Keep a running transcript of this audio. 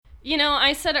You know,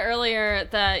 I said earlier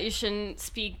that you shouldn't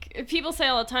speak... People say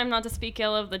all the time not to speak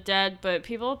ill of the dead, but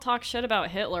people talk shit about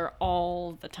Hitler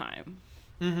all the time.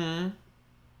 Mm-hmm.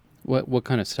 What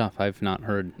kind of stuff? I've not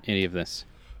heard any of this.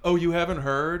 Oh, you haven't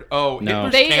heard? Oh, No.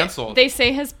 Hitler's canceled. They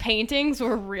say his paintings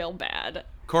were real bad.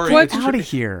 Corey, Get out of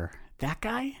here. That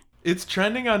guy? It's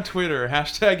trending on Twitter.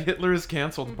 Hashtag Hitler is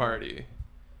canceled party.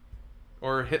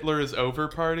 Or Hitler is over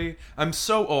party. I'm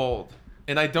so old,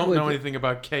 and I don't know anything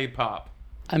about K-pop.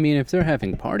 I mean, if they're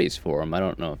having parties for him, I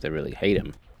don't know if they really hate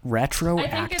him.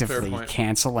 Retroactively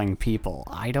canceling people.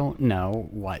 I don't know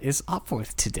what is up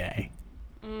with today.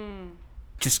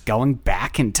 Just going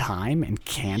back in time and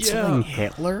canceling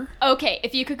Hitler? Okay,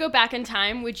 if you could go back in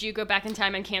time, would you go back in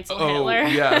time and cancel Hitler? Oh,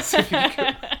 yes. If you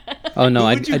could. Oh, no.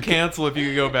 Who would you cancel if you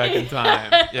could go back in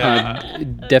time? Yeah.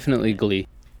 Definitely Glee.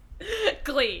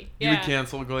 Glee. You Yeah. would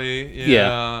cancel Glee?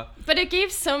 Yeah. But it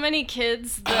gave so many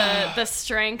kids the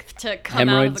strength to come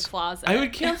out of the closet. I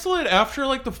would cancel it after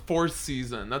like the 4th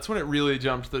season. That's when it really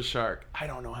jumped the shark. I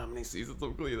don't know how many seasons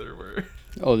of Glee there were.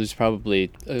 Oh, there's probably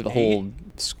a whole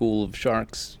school of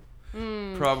sharks.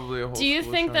 Probably a whole Do you school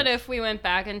of think that sharks. if we went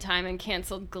back in time and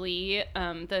canceled Glee,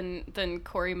 then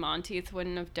Corey Monteith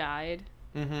wouldn't have died?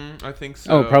 Mm-hmm, I think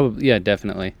so. Oh, probably. Yeah,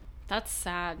 definitely. That's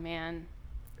sad, man.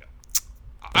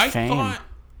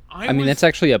 I mean, that's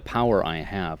actually a power I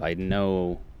have. I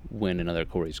know when another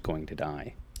Corey's going to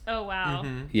die. Oh, wow.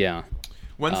 Mm-hmm. Yeah.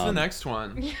 When's the next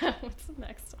one? Yeah, what's the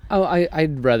next one? Oh,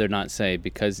 I'd rather not say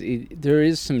because there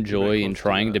is some joy in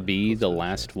trying to be the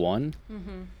last one.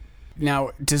 Mm-hmm.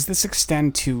 Now, does this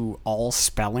extend to all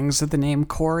spellings of the name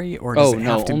Corey, or does it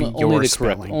have to be your only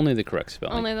spelling? Only the correct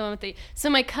spelling. Only the one with the... So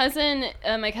my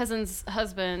cousin's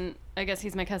husband, I guess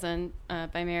he's my cousin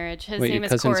by marriage. His name your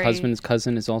is cousin's Corey. husband's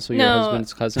cousin is also your No.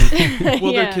 husband's cousin?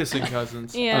 Well, Yeah. they're kissing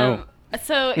cousins. Yeah.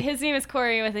 So his name is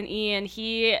Corey with an E, and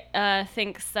he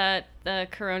thinks that the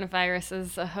coronavirus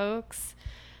is a hoax.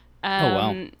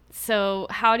 Wow. So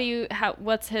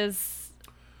what's his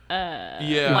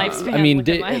Yeah. lifespan I mean,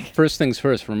 looking like? first things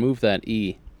first, remove that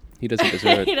E. He doesn't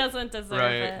deserve He it. doesn't deserve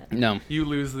Right. it. No. You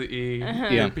lose the E. Uh-huh.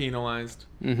 You're Yeah. penalized.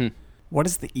 Mm-hmm. What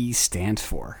does the E stand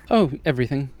for? Oh,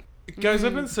 everything. Guys,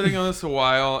 I've been sitting on this a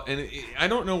while, and I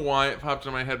don't know why it popped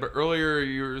in my head, but earlier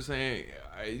you were saying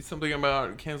something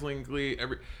about canceling Glee.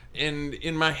 And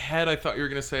in my head, I thought you were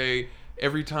going to say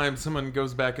every time someone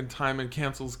goes back in time and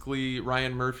cancels Glee,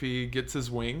 Ryan Murphy gets his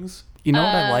wings. You know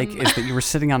what I like is that you were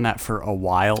sitting on that for a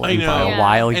while, I and know. by Yeah. a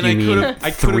while And you I mean could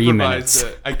have 3 revised minutes.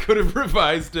 it. I could have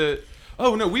revised it.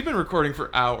 Oh, no, we've been recording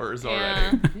for hours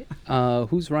already.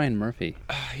 Who's Ryan Murphy?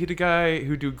 He the guy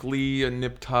who do Glee and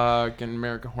Nip Tuck and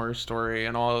American Horror Story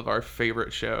and all of our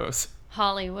favorite shows.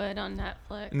 Hollywood on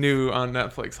Netflix. New on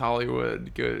Netflix,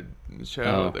 Hollywood, good show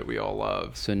Oh. that we all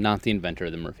love. So not the inventor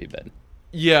of the Murphy bed.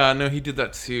 Yeah, no, he did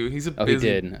that too. He's a Oh, he busy,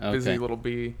 did? Okay. busy little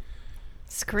bee.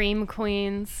 Scream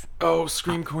Queens. Oh,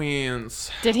 Scream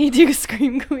Queens. Did he do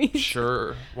Scream Queens?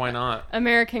 Sure, why not?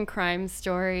 American Crime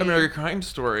Story. American Crime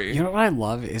Story. You know what I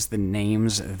love is the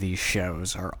names of these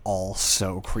shows are all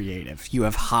so creative. You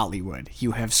have Hollywood,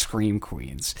 you have Scream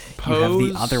Queens, you have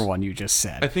the Pose. other one you just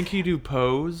said. I think you do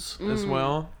Pose as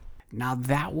well. Now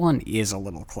that one is a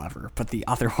little clever, but the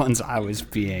other ones I was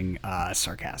being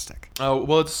sarcastic. Oh,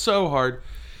 well, it's so hard.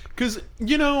 Because,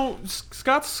 you know,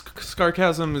 Scott's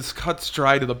sarcasm cuts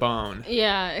dry to the bone.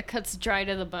 Yeah, it cuts dry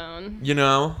to the bone. You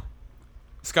know?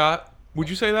 Scott, would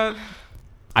you say that?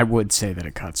 I would say that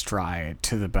it cuts dry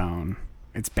to the bone.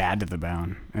 It's bad to the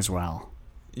bone as well.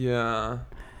 Yeah.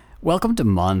 Welcome to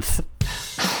Month.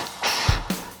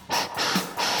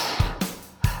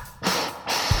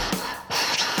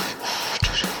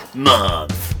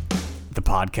 The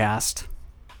podcast.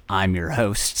 I'm your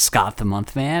host, Scott the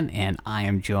Month Man, and I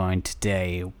am joined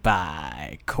today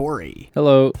by Corey.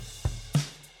 Hello.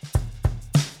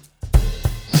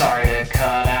 Sorry to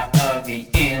cut out of the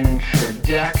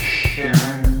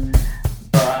introduction,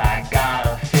 but I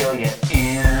gotta fill you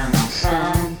in on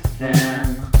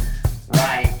something.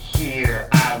 Right here,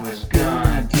 I was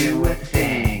gonna do a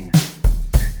thing,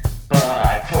 but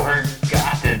I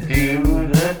forgot to do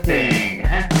the thing.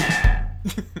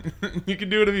 You can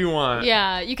do it if you want.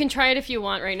 Yeah, you can try it if you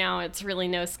want right now. It's really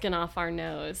no skin off our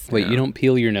nose. Wait, you don't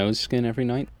peel your nose skin every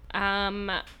night?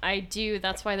 I do.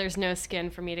 That's why there's no skin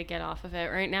for me to get off of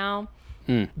it right now.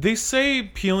 They say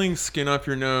peeling skin off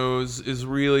your nose is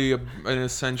really an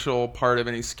essential part of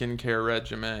any skincare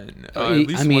regimen. At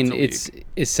least I mean, once a it's week.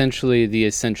 essentially the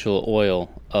essential oil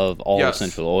of all Yes.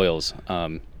 essential oils.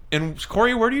 And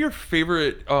Corey, what are your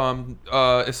favorite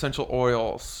essential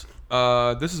oils?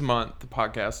 This is Month, the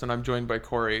podcast, and I'm joined by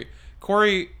Corey.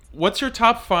 Corey, what's your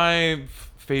top 5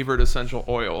 favorite essential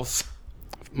oils?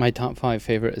 My top 5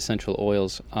 favorite essential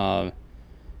oils. Well,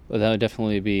 that would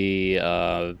definitely be.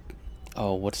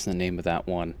 What's the name of that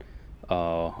one?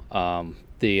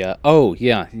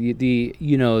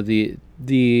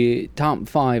 The top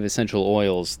 5 essential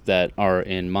oils that are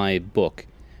in my book.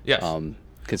 Yes.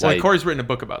 Because Corey's written a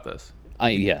book about this.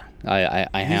 I He's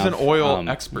have. an oil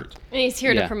expert. And he's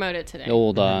here Yeah. to promote it today. The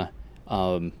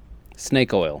old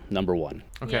snake oil, number 1.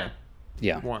 Okay.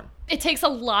 Yeah. One. It takes a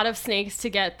lot of snakes to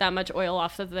get that much oil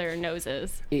off of their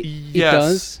noses. It Yes.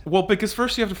 does. Well, because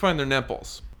first you have to find their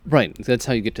nipples. Right. That's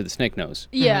how you get to the snake nose.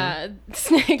 Yeah,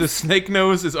 snakes. The snake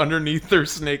nose is underneath their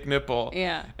snake nipple.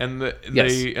 Yeah. And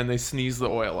Yes. they sneeze the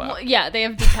oil out. Well, yeah, they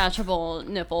have detachable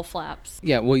nipple flaps.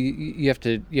 Yeah. Well, you have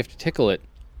to tickle it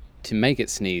to make it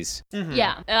sneeze.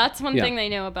 Yeah, that's one Yeah. thing I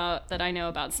know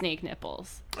about snake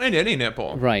nipples. And any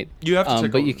nipple. Right. You have to tickle.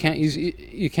 but you can't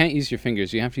use your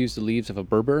fingers. You have to use the leaves of a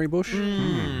Burberry bush.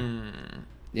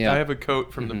 Yeah. I have a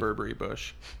coat from the Burberry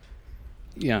bush.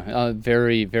 Yeah.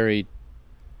 Very, very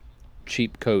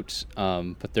cheap coats,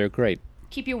 but they're great.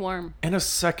 Keep you warm. And a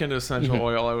second essential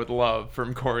oil I would love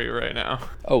from Corey right now.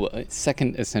 Oh,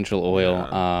 second essential oil.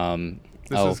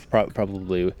 This is-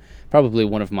 Probably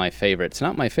one of my favorites.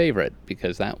 Not my favorite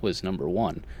because that was number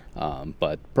 1,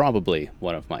 but probably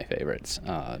one of my favorites,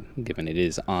 given it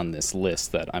is on this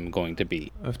list that I'm going to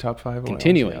be Of top 5 oils.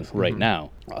 continuing yes. right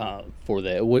now. For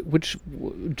the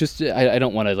I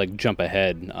don't want to like jump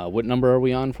ahead. What number are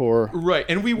we on for? Right,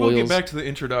 and we will get oils? back to the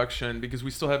introduction because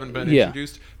we still haven't been Yeah.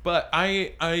 introduced. But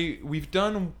we've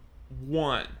done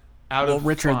 1 out Well, of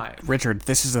Richard, 5.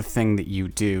 this is a thing that you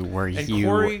do where And you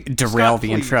Corey, derail Scott, the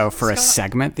please. intro for a Scott.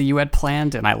 segment that you had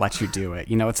planned, and I let you do it.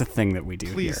 You know, it's a thing that we do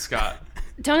Please, here. Scott.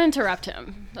 Don't interrupt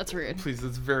him. That's rude. Please,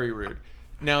 that's very rude.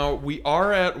 Now, we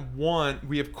are at 1.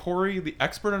 We have Corey, the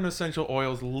expert on essential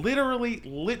oils,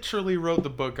 literally wrote the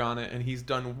book on it, and he's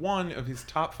done 1 of his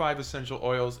top 5 essential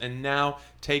oils. And now,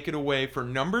 take it away for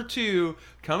number 2,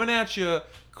 coming at you,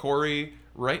 Corey,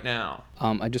 right now.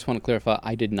 I just want to clarify.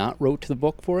 I did not wrote the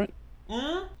book for it.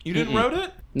 You didn't wrote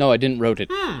it? No, I didn't wrote it.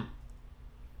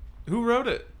 Who wrote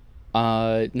it?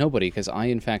 Nobody, because I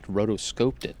in fact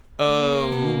rotoscoped it.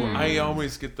 Oh, I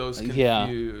always get those Yeah.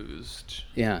 confused.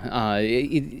 Yeah,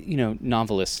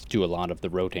 novelists do a lot of the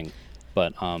roting,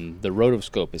 but the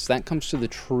rotoscope that comes to the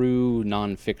true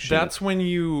nonfiction. That's when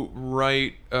you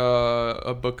write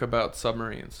a book about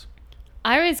submarines.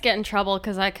 I always get in trouble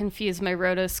because I confuse my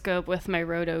rotoscope with my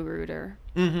roto-rooter.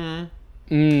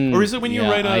 Or is it when you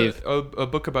write I've- a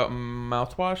book about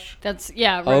mouthwash? That's,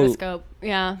 yeah, rotoscope.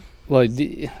 Yeah. Well,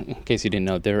 in case you didn't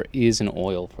know, there is an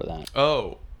oil for that.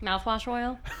 Oh. Mouthwash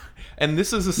oil? And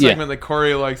this is a segment that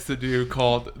Corey likes to do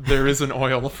called "There is an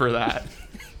oil for that."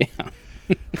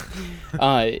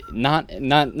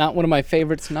 Not one of my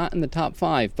favorites. Not in the top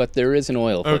 5, but there is an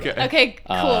oil. For Okay. that. Okay,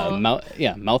 cool.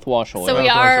 Mouthwash oil. So we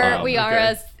Mouthwash are oil,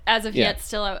 okay. as of Yeah. yet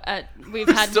still at we've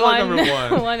had Still at one number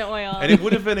 1. one oil. And it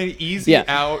would have been an easy Yeah.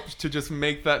 out to just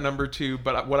make that number 2.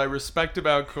 But what I respect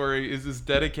about Corey is his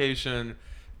dedication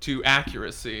to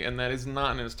accuracy, and that is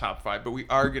not in his top 5. But we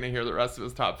are going to hear the rest of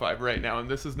his top 5 right now, and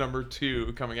this is number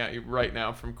 2 coming at you right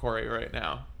now from Corey right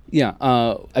now. Yeah,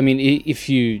 I mean, if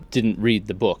you didn't read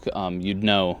the book, you'd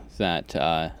know that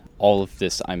all of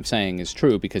this I'm saying is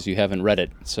true because you haven't read it,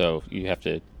 so you have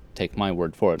to take my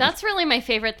word for it. That's really my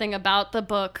favorite thing about the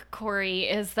book, Corey,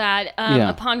 is that Yeah.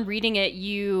 upon reading it,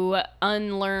 you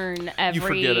unlearn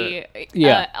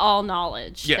forget all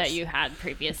knowledge Yes. that you had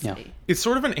previously. Yeah. It's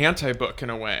sort of an anti-book in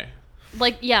a way.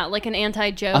 Like an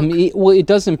anti-joke. It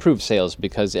does improve sales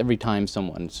because every time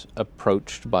someone's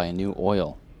approached by a new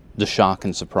oil, the shock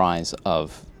and surprise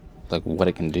of like what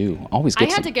it can do always I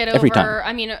gets had them to get every over. time.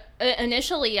 I mean,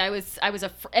 initially,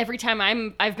 every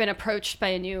time I've been approached by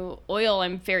a new oil,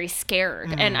 I'm very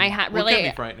scared, and I had Well, it can really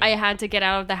be frightening. I had to get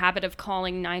out of the habit of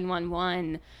calling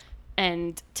 911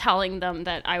 and telling them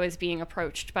that I was being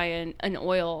approached by a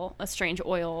strange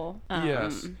oil.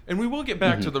 Yes, and we will get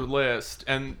back to the list,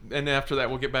 and after that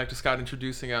we'll get back to Scott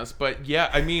introducing us. But yeah,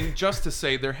 I mean, just to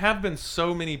say, there have been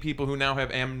so many people who now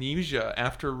have amnesia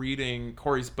after reading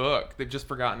Corey's book. They've just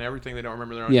forgotten everything. They don't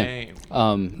remember their own name.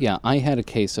 I had a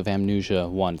case of amnesia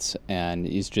once, and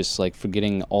it's just like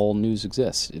forgetting all news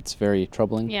exists. It's very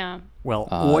troubling. Yeah. Well,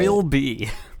 oil B.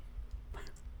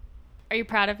 Are you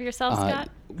proud of yourself, Scott?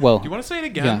 Well, Do you want to say it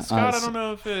again, Yeah, Scott? I don't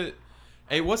know if it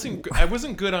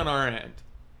wasn't good on our end.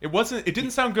 It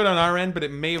didn't sound good on our end, but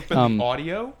it may have been the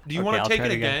audio. Do you Okay, want to I'll take try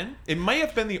it it again. again? It may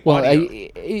have been the well,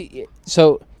 audio.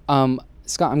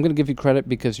 Scott, I'm going to give you credit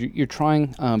because you're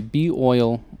trying. Bee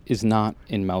oil is not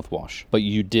in mouthwash, but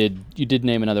you did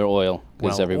name another oil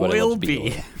because Well, everybody oil loves bee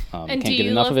bee. oil. And Can't do get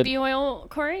you enough love of it. bee oil,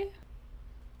 Corey?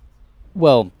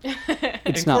 Well,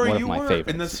 it's And not Corey, one of you my were,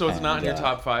 favorites. and so it's not in your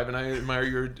top 5, and I admire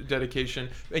your dedication.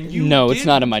 And you No, it's did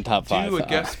not in my top 5. Do a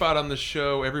guest spot on the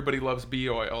show Everybody Loves Bee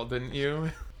Oil, didn't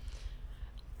you?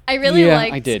 I really yeah,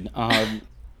 liked. I did. Yeah.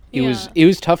 It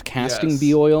was tough casting Yes.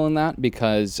 bee oil in that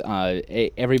because everybody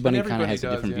kind everybody of has a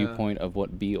does, different yeah. viewpoint of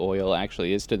what bee oil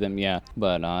actually is to them. Yeah,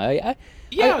 but I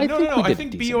Yeah, I no. we I did a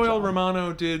think Bee decent Oil job.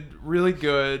 Romano did really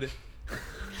good.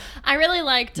 I really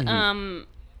liked. Mm-hmm.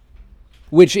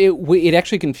 Which it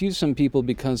actually confused some people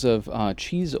because of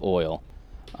cheese oil.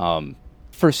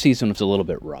 First season was a little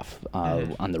bit rough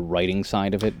on the writing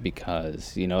side of it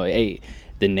because the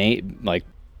name like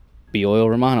Bee Oil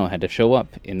Romano had to show up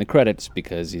in the credits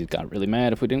because he got really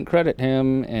mad if we didn't credit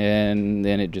him, and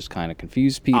then it just kind of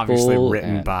confused people. Obviously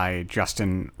written by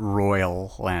Justin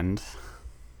Roiland.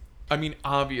 I mean,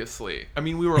 obviously. I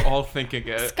mean, we were all thinking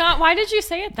it. Scott, why did you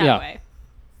say it that Yeah. way?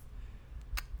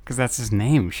 Because that's his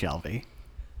name, Shelby.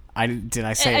 Did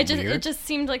I say it weird? It just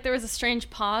seemed like there was a strange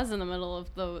pause in the middle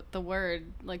of the word.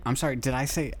 Like, I'm sorry,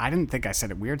 I didn't think I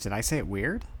said it weird. Did I say it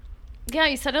weird? yeah,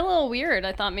 you said it a little weird.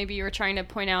 I thought maybe you were trying to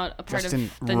point out a part Justin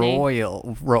of the name.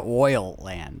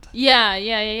 Roiland.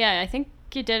 Yeah. I think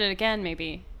you did it again,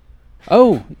 maybe.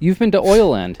 Oh, you've been to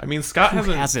Oiland. I mean, Scott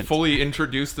hasn't hasn't? fully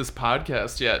introduced this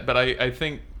podcast yet, but I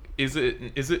think is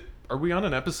it? Are we on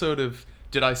an episode of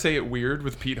Did I Say It Weird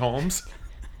with Pete Holmes?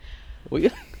 Well, yeah.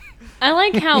 I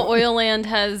like how Oilland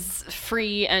has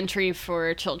free entry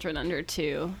for children under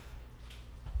 2.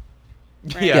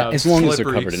 Right. Yeah, as long as they're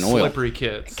slippery- covered in oil. Slippery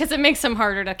kids. Because it makes them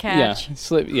harder to catch.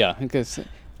 Because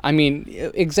I mean,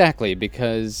 exactly,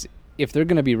 because if they're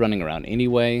going to be running around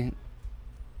anyway,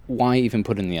 why even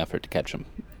put in the effort to catch them?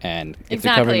 And if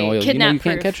they're covered in Exactly. oil, you Kidnap can't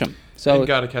proof. catch them. So You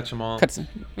gotta catch them all. cuts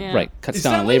Yeah. right cuts Is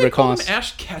down that on why labor they call costs. him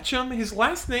Ash Ketchum? His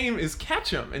last name is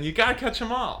Ketchum, and you gotta catch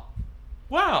them all.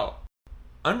 Wow.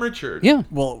 I'm Richard. Yeah.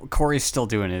 Well, Corey's still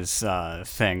doing his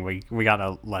thing. We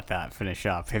gotta let that finish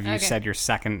up. Have you Okay. said your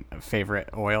second favorite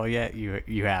oil yet?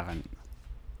 You haven't.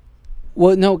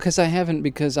 Well, no, because I haven't,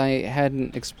 because I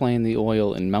hadn't explained the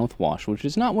oil in mouthwash, which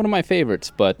is not one of my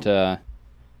favorites, but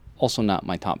also not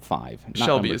my top 5. Not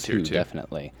Shelby number is here, 2, too.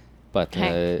 definitely. But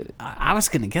Okay. I was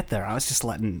gonna get there. I was just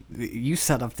letting you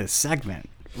set up this segment,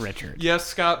 Richard. Yes,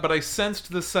 Scott, but I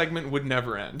sensed this segment would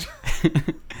never end.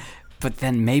 But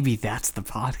then maybe that's the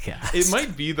podcast. It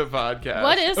might be the podcast.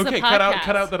 What is the okay, podcast?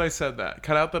 cut out that I said that.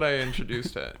 Cut out that I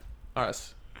introduced it.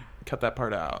 Us. Cut that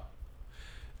part out.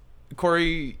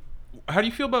 Corey, how do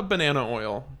you feel about banana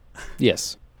oil?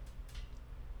 yes.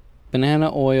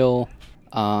 Banana oil,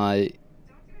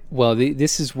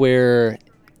 this is where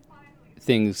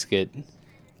things get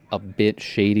a bit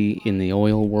shady in the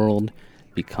oil world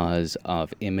because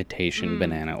of imitation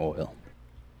banana oil.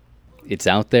 It's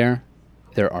out there.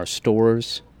 There are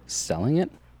stores selling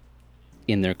it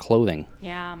in their clothing.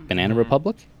 Yeah. Banana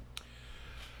Republic?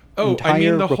 Oh, Entire I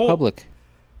mean the whole. Republic.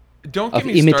 Don't of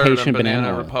get me started on imitation Banana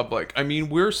banana oil. Republic. I mean,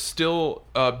 we're still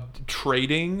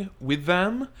trading with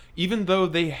them, even though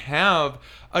they have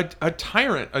a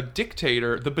tyrant, a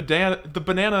dictator, the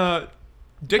banana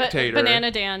dictator, Banana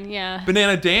Dan, yeah.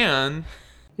 Banana Dan,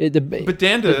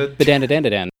 Badanda. Badanda.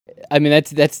 Dan. I mean,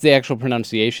 that's the actual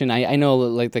pronunciation. I know,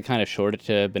 like, they kind of short it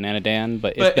to Banana Dan, but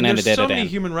it's But and Banana there's so many Dan.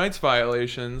 human rights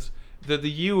violations that the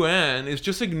UN is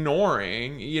just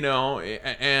ignoring, and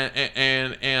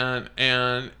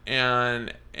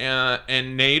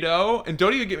NATO, and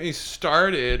don't even get me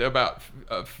started about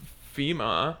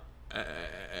FEMA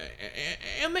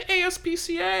and the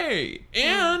ASPCA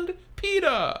and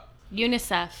PETA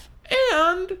UNICEF.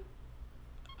 and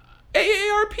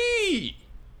AARP.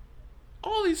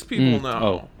 All these people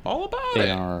know all about they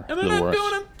it, are and they're the not worst.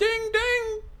 doing a ding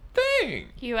dang thing.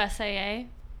 USAA.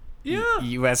 Yeah.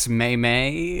 U.S.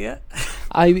 May.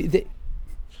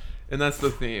 And that's the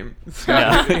theme.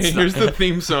 Scott, here's the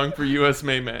theme song for U.S.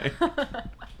 May May.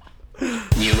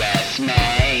 U.S.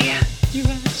 May.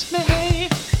 US May.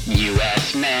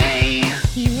 U.S. May.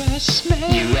 US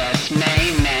May. U.S.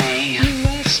 May May.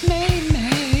 US May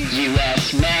May.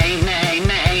 U.S. May May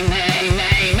May May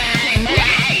May May May.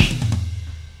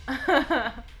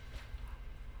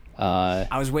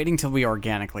 I was waiting till we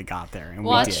organically got there, and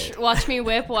we did. Watch me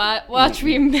whip. Watch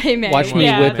me May May. Watch me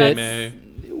yeah, whip that's- May.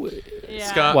 Yeah.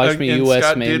 Scott, Watch me and US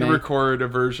Scott May did May. record a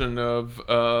version of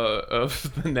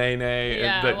the Nay Nay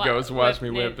Yeah, that goes Watch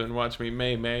whip Me Whip May. and Watch Me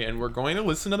May May, and we're going to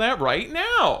listen to that right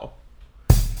now.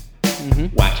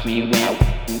 Watch me whip.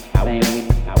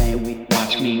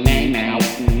 Watch me May May.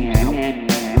 Watch me whip.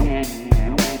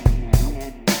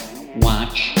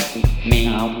 Watch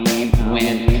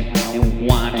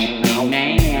me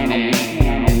May May.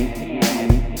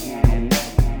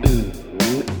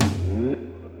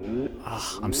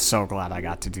 so glad I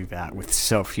got to do that with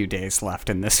so few days left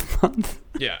in this month.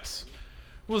 Yes.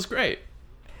 It was great.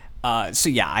 So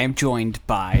yeah, I am joined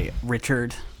by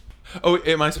Richard. Oh,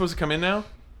 am I supposed to come in now?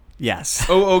 Yes.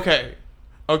 Oh, okay.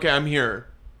 Okay, I'm here.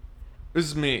 This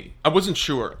is me. I wasn't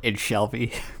sure. And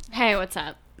Shelby. Hey, what's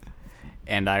up?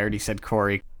 And I already said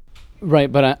Corey.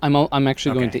 Right, but I'm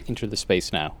actually going Okay. to enter the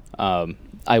space now.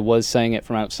 I was saying it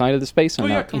from outside of the space. I'm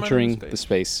now come on in entering the the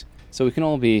space. So we can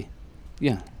all be,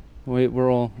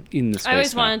 we're all in the space I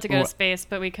always now. wanted to go to space,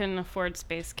 but we couldn't afford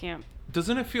space camp.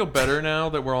 Doesn't it feel better now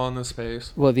that we're all in this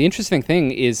space? Well, the interesting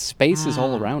thing is space is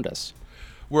all around us.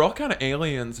 We're all kind of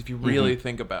aliens if you really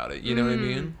think about it. You know what I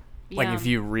mean? Like, Yeah. if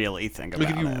you really think about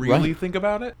Like, if you it. really Right. think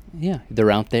about it? Yeah, they're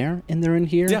out there and they're in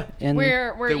here. Yeah. and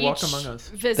We're They each walk among us.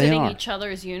 visiting are. each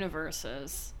other's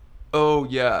universes. Oh,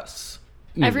 yes.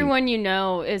 Everyone you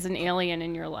know is an alien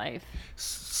in your life.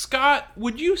 Scott,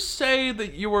 would you say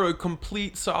that you were a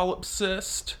complete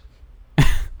solipsist?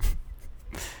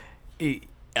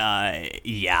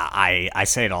 Yeah, I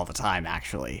say it all the time,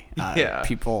 actually. Yeah.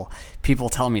 People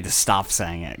tell me to stop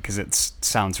saying it because it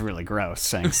sounds really gross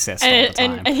saying cis all And, the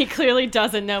time. and he clearly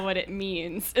doesn't know what it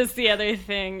means, is the other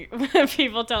thing. When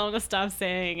people tell him to stop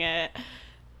saying it.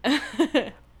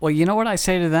 Well, you know what I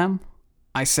say to them?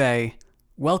 I say,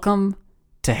 welcome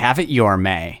to Have It Your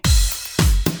May.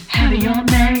 Have it your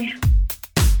May.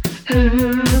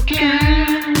 Who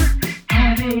can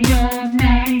have it your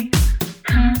May?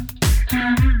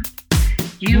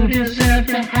 You deserve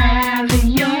to have it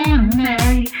your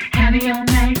May. Have it your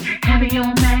May. Have it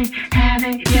your May. Have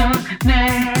it your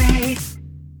May.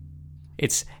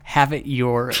 It's Have It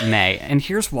Your May. And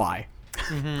here's why.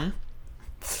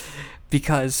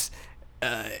 Because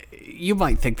you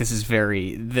might think this is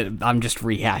that I'm just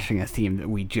rehashing a theme that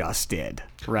we just did,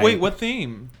 right? Wait, what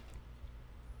theme?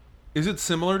 Is it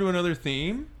similar to another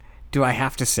theme? Do I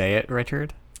have to say it,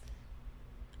 Richard?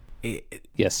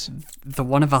 Yes. The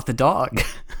one about the dog.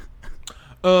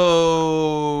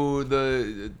 Oh,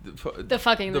 The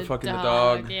fucking the the fucking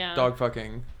dog, the dog. yeah. Dog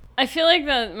fucking. I feel like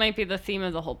that might be the theme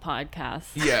of the whole podcast.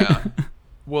 Yeah.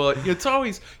 Well, it's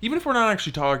always, even if we're not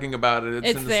actually talking about it,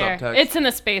 it's in the there. subtext. It's in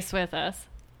the space with us.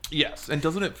 Yes, and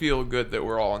doesn't it feel good that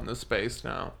we're all in this space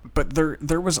now? But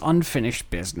there was unfinished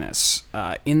business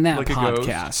in that Like a ghost?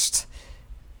 podcast.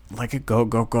 Like a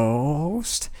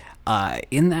ghost.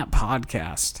 In that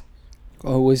podcast.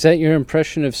 Oh, was that your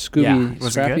impression of Scooby Yeah, was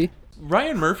it Scrappy? good?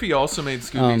 Ryan Murphy also made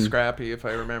Scooby Scrappy, if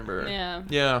I remember. Yeah.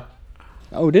 Yeah.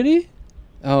 Oh, did he?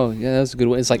 Oh, yeah, that's a good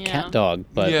one. It's like Yeah. Cat Dog,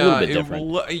 but a Yeah. little bit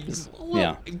different.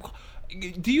 Yeah.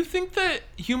 Do you think that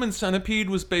Human Centipede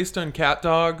was based on Cat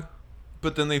Dog,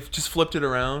 but then they just flipped it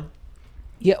around?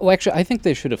 Yeah, well, actually, I think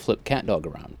they should have flipped Cat Dog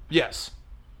around. Yes.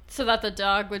 So that the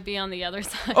dog would be on the other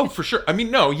side. Oh, for sure. I mean,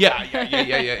 no,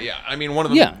 yeah. I mean, one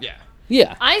of them. Yeah.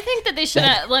 Yeah. I think that they should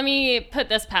let me put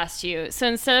this past you. So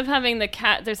instead of having the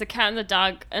cat, there's a cat and the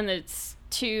dog, and it's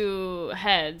two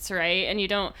heads, right? And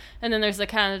then there's the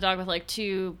cat and the dog with like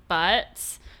two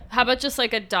butts. How about just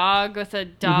like a dog with a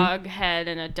dog head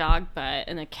and a dog butt,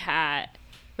 and a cat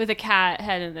with a cat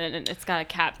head, and then it's got a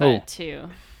cat butt too.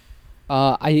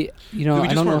 I We don't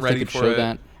just know weren't if they ready could for show it.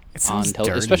 that It on sounds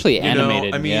television, dirty. especially You know,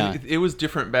 animated. I mean, yeah. it was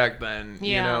different back then.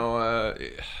 Yeah.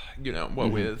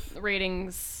 What with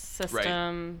Ratings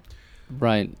system.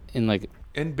 Right, and like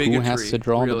and bigotry. who has to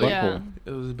draw really. the butthole?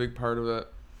 It was a big part of it.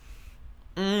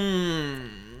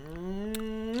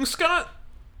 Scott,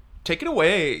 take it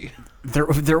away.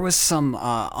 There was some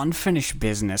unfinished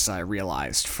business I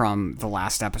realized from the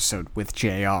last episode with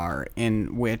JR,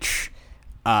 in which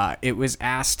it was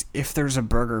asked if there's a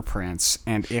Burger Prince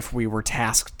and if we were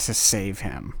tasked to save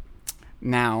him.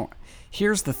 Now,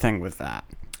 here's the thing with that.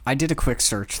 I did a quick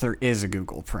search. There is a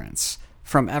Google Prince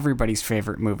from everybody's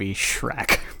favorite movie,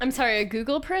 Shrek. I'm sorry, a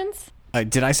Google Prince?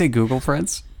 Did I say Google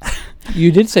Prince?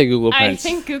 You did say Google I Prince.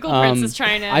 think Google Prince is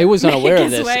trying to I was make unaware of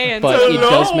his this, way into- but it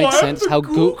does make Hello, sense I'm how the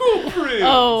Google Prince.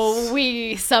 Oh,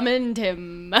 we summoned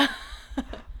him.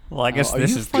 Well, I guess are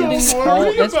this you is finding the... all-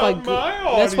 Worry that's why about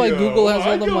my that's why audio. Google has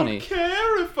all the I don't money.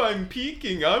 care if I'm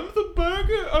peeking. I'm the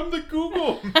burger. I'm the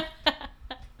Google.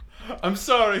 I'm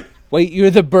sorry. Wait,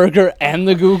 you're the burger and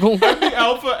the Google? The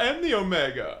Alpha and the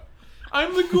Omega.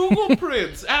 I'm the Google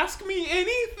Prince. Ask me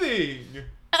anything.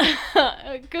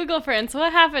 Google Prince,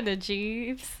 what happened to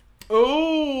Jeeves?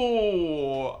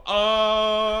 Oh,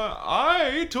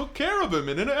 I took care of him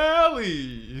in an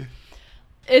alley.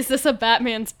 Is this a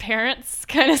Batman's parents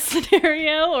kind of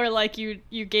scenario, or like you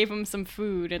gave him some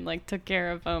food and like took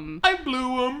care of him? I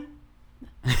blew him.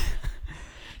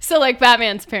 So like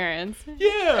Batman's parents.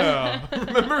 Yeah.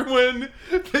 Remember when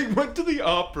they went to the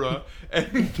opera and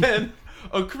then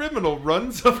a criminal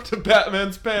runs up to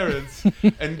Batman's parents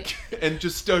and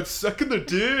just starts sucking their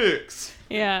dicks.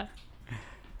 Yeah.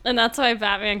 And that's why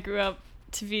Batman grew up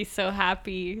to be so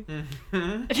happy.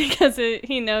 Because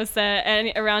he knows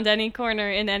that around any corner,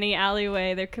 in any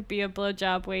alleyway, there could be a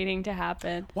blowjob waiting to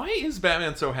happen. Why is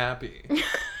Batman so happy?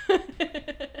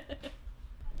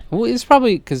 Well, it's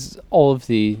probably because all of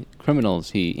the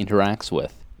criminals he interacts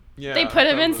with. Yeah, They put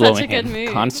him in probably. such a good Blowing him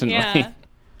mood. constantly. Yeah.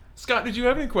 Scott, did you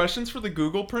have any questions for the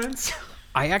Google Prince?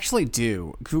 I actually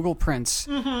do. Google Prince,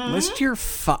 list your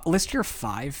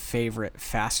 5 favorite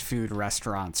fast food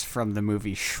restaurants from the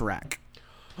movie Shrek.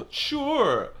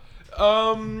 Sure.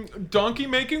 Donkey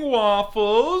making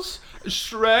waffles,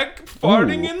 Shrek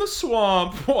farting Ooh. in the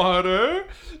swamp water,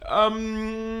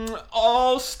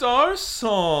 All-Star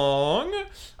Song,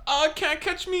 Can't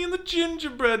Catch Me in the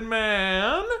Gingerbread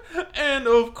Man, and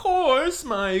of course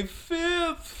my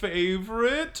 5th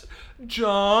favorite,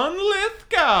 John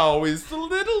Lithgow is the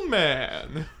little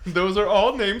man. Those are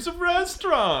all names of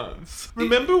restaurants.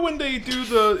 Remember when they do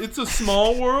the It's a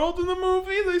Small World in the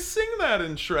movie? They sing that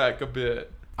in Shrek a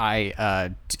bit.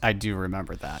 I do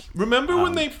remember that. Remember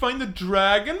when they find the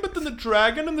dragon, but then the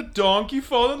dragon and the donkey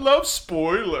fall in love?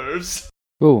 Spoilers.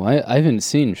 Oh, I haven't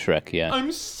seen Shrek yet.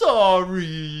 I'm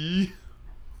sorry.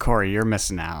 Corey, you're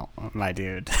missing out, my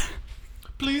dude.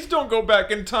 Please don't go back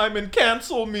in time and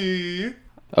cancel me.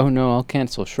 Oh no, I'll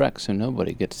cancel Shrek so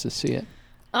nobody gets to see it.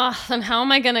 Then how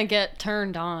am I going to get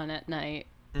turned on at night?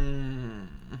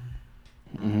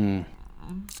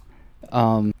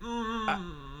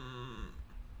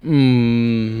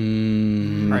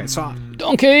 Right, so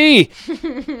Donkey!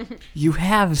 you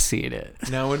have seen it.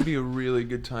 Now would be a really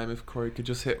good time if Corey could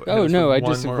just hit. Oh us no, with I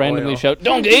one just more randomly oil. shout,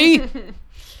 Donkey!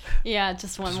 Yeah,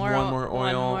 just one Just more one more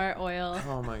One oil. more oil.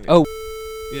 Oh my god. Oh,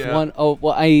 Yeah.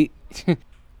 I...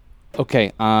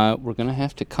 Okay, we're gonna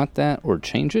have to cut that or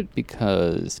change it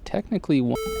because technically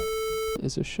one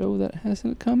is a show that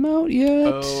hasn't come out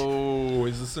yet. Oh,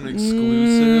 is this an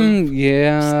exclusive?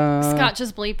 Yeah. Scott,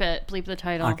 just bleep it. Bleep the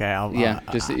title. Okay, I'll. Yeah,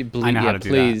 just bleep, I know how to do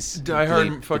that. please. Die Hard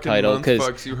bleep the fucking title, month 'cause,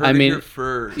 fucks. You heard I it mean, here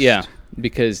first. Yeah,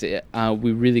 because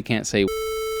we really can't say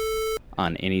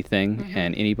on anything,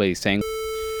 and anybody saying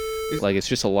like it's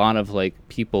just a lot of like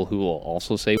people who will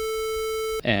also say,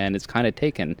 and it's kind of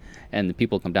taken, and the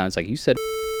people come down. It's like you said,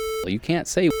 you can't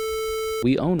say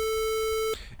we own,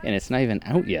 and it's not even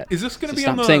out yet. Is this going to So be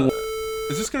on stop the? saying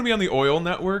Is this going to be on the Oil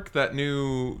Network? That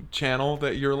new channel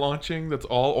that you're launching? That's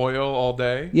all oil all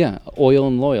day. Yeah, oil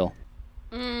and loyal.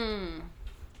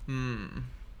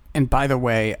 And by the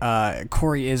way,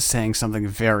 Corey is saying something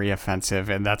very offensive,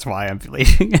 and that's why I'm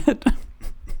deleting it.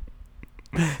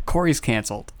 Corey's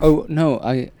canceled. Oh no,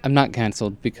 I'm not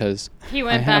canceled because He I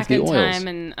went have back the in oils. time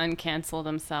and uncanceled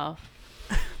himself.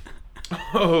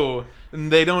 Oh, and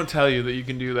they don't tell you that you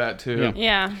can do that too. Yeah.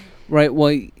 Yeah. Right, well,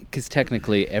 because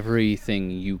technically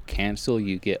everything you cancel,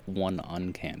 you get one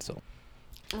uncancel.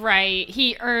 Right.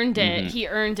 He earned it. He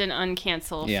earned an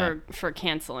uncancel Yeah. for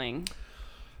canceling.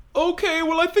 Okay,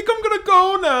 well, I think I'm gonna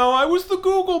go now. I was the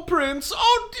Google Prince.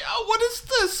 Oh, what is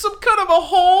this? Some kind of a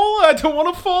hole? I don't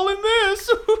want to fall in this.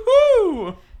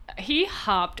 Woo-hoo-hoo. He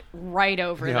hopped right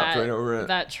over He hopped right over it.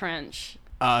 that trench.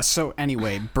 So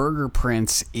anyway, Burger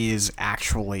Prince is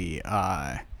actually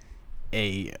a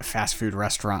fast food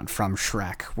restaurant from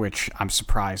Shrek, which I'm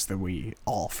surprised that we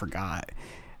all forgot.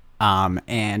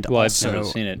 And Well, also, I've never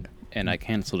seen it, and I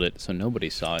canceled it, so nobody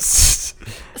saw it.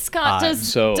 Scott,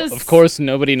 So, does of course,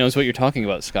 nobody knows what you're talking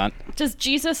about, Scott. does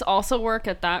Jesus also work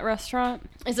at that restaurant?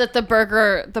 Is it the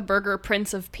Burger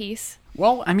Prince of Peace?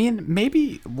 Well, I mean,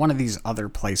 maybe one of these other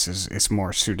places is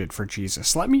more suited for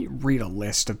Jesus. Let me read a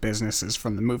list of businesses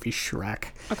from the movie Shrek.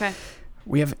 Okay.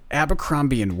 We have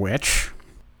Abercrombie and Witch.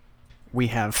 We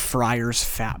have Friar's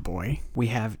Fat Boy. We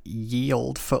have Ye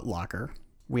Olde Foot Locker.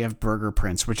 We have Burger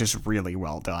Prince, which is really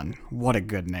well done. What a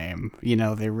good name. You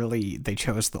know, they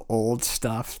chose the old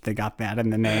stuff. They got that in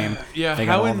the name. Yeah, they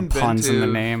how got all the puns in the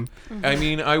inventive. name. I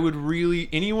mean, I would really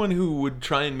anyone who would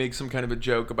try and make some kind of a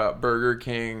joke about Burger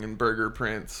King and Burger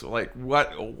Prince, like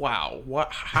what? Wow,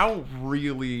 what? How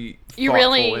really You thoughtful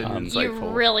really and you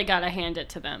insightful. really got to hand it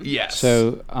to them. Yes.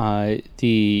 So,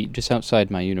 just outside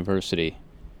my university,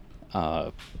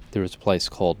 there was a place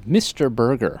called Mr.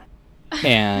 Burger,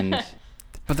 and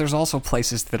But there's also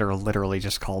places that are literally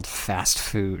just called fast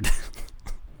food.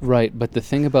 right. But the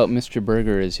thing about Mr.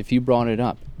 Burger is, if you brought it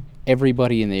up,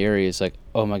 everybody in the area is like,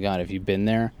 "Oh my God, have you been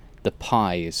there? The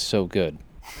pie is so good."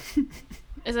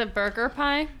 Is it burger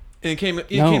pie? And it came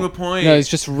a point. No, it's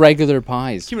just regular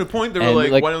pies. came a point. They were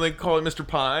And, like, why don't they call it Mr.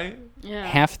 Pie? Yeah.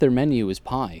 Half their menu is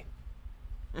pie.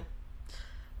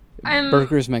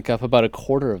 Burgers make up about a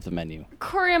quarter of the menu.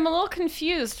 Corey, I'm a little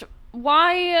confused.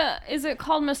 Why is it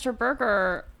called Mr.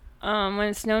 Burger when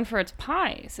it's known for its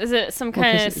pies? Is it some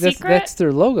kind of secret? That's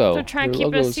their logo. They're trying to Their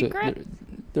keep it a logo's secret?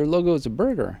 Their logo is a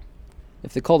burger.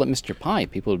 If they called it Mr. Pie,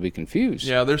 people would be confused.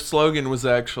 Yeah, their slogan was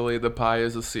actually "The pie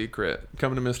is a secret."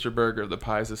 Come to Mr. Burger, the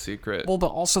pie is a secret. Well, but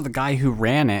also the guy who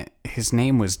ran it, his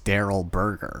name was Daryl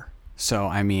Burger. So,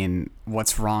 I mean,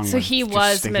 what's wrong So with he just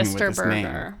was sticking with Mr. his Burger.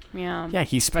 name? Yeah. Yeah,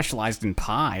 he specialized in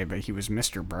pie, but he was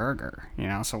Mr. Burger,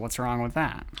 so what's wrong with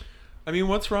that? I mean,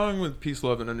 what's wrong with peace,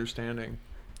 love, and understanding?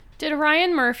 Did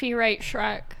Ryan Murphy write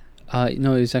Shrek?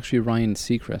 No, it was actually Ryan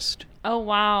Seacrest. Oh,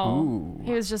 wow. Ooh.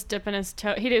 He was just dipping his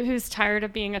toe. He was tired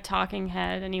of being a talking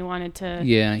head, and he wanted to...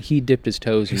 Yeah, he dipped his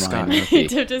toes in Hey, Ryan Scott. He Murphy.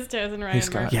 dipped his toes in Ryan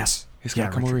Scott. Murphy. Yes. Hey, Scott, Yeah,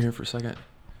 come over Richard. here for a second.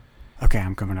 Okay,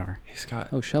 I'm coming over. Hey, Scott.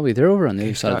 Oh, Shelby, they're over on the Hey,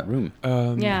 other side Scott. of the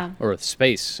room. Yeah. Or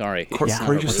space, sorry. Yeah.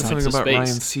 Corey just said It's something a about space.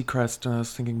 Ryan Seacrest, and I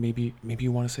was thinking maybe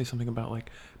you want to say something about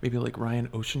maybe Ryan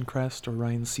Oceancrest or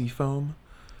Ryan Seafoam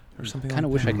or something. Kind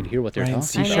of like wish that. I could hear what they're Ryan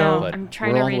talking I Seashell. know. about, but I'm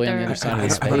trying we're to all the read way on the their- other side of I the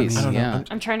don't know. space. Yeah.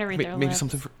 I'm trying to read their Maybe lips.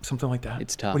 something like that.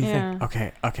 It's tough. What do you Yeah. think?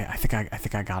 Okay, I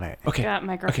think I got it. Okay. Got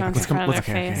microphones let's in front of let's-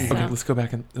 their okay, face. okay. Okay, so- let's go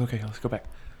back let's go back.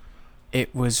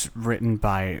 It was written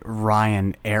by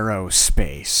Ryan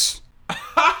Aerospace.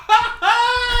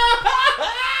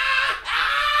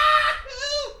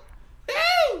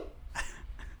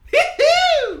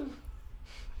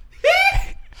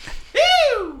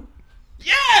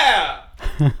 Yeah!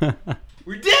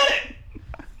 We did it!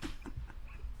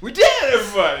 We did it,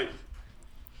 everybody!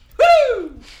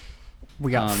 Woo!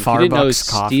 We got If you didn't know, Farbucks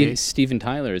coffee. Steven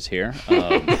Tyler is here.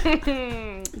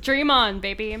 Dream on,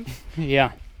 baby.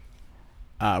 Yeah.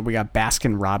 We got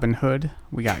Baskin Robin Hood.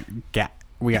 We got Gap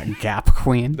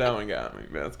Queen. That one got me.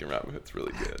 Baskin Robbins,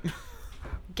 really good.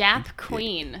 Gap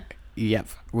Queen. Yep.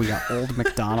 We got Old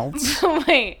McDonald's.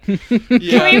 Wait.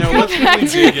 Yeah, we no, go let's back really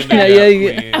to dig into Yeah,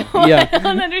 Gap yeah, Queen. Yeah. I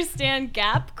don't understand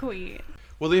Gap Queen.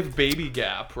 Well, they have Baby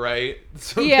Gap, right?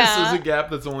 So Yeah. this is a Gap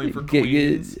that's only for G-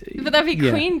 queens. But that'd be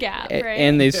Yeah. Queen Gap, right?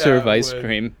 And they serve it ice would.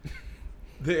 cream.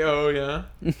 Oh, yeah?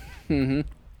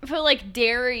 But like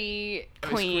Dairy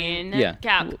Queen. Yeah.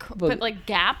 Gap. Well, but like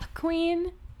Gap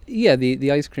Queen? Yeah,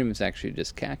 the ice cream is actually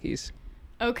just khakis.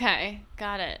 Okay.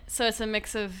 Got it. So it's a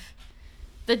mix of.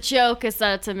 The joke is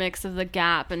that it's a mix of the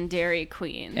Gap and Dairy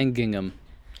Queen. And gingham.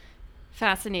 The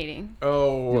Fascinating.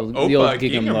 old Gingham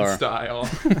Gingham Lar. style.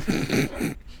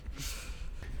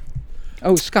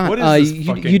 Oh, Scott, What is this you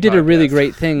fucking did a really podcast?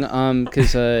 great thing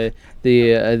because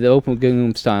the open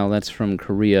gingham style, that's from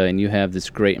Korea, and you have this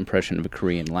great impression of a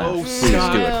Korean laugh. Oh, Please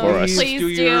Scott, do it for us. Please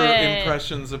do do your it.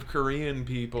 impressions of Korean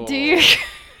people. Do you?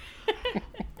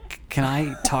 Can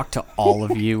I talk to all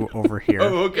of you over here?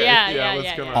 Oh, okay. Yeah, let's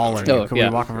yeah, go yeah. back. All of Oh, you. Can yeah.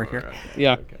 we walk over here?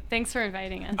 Yeah. Thanks for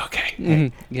inviting us.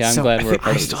 Okay. Yeah, I'm So, glad I we're a think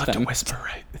part I of still this have to time. whisper,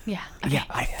 right? Yeah. Yeah,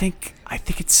 I think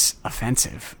it's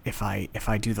offensive if I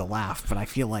do the laugh, but I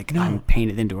feel like I'm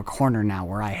painted into a corner now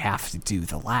where I have to do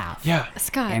the laugh. Yeah.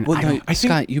 Scott. And Well, I no, don't- I think-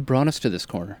 Scott, you brought us to this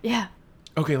corner. Yeah.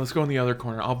 Okay, let's go in the other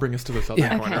corner. I'll bring us to this other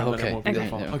Yeah, corner. okay. And then it won't be Okay. their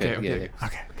fault. Okay, Okay, yeah,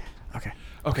 okay. yeah. Okay.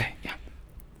 Okay. Yeah.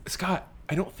 Scott,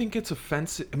 I don't think it's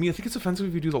offensive. I mean, I think it's offensive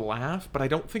if you do the laugh, but I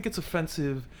don't think it's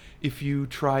offensive if you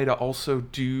try to also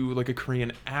do like a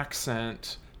Korean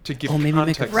accent to give Oh, maybe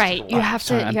make a- context. Right. to the You laugh. have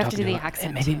Sorry, to. I'm You have to do talking the about-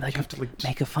 accent. Maybe like, have to, like,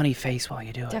 make a funny face while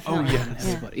you do it. Definitely. Oh, yes.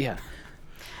 Yeah. Everybody- yeah.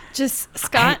 Just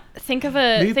Scott. Think of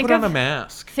a. Maybe think put of, on a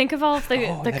mask. Think of all of the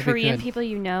that'd be Korean good. people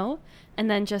you know, and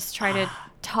then just try to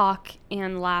talk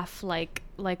and laugh like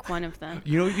one of them.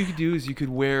 You know what you could do is you could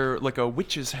wear like a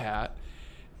witch's hat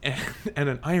and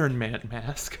an Iron Man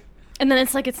mask. And then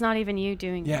it's like it's not even you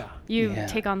doing Yeah. it. You Yeah.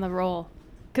 take on the role.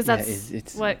 Because Yeah, that's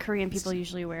it's- what Korean people are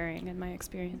usually wearing, in my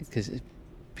experience. Because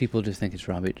people just think it's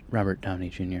Robert Downey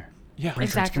Jr. Yeah. Richard,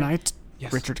 Exactly.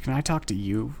 Yes. Richard, can I talk to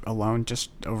you alone just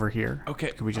over here?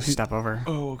 Okay. Can we just Okay. step over?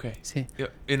 Oh, okay. See, Yeah,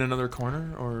 in another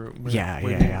corner or where, Yeah.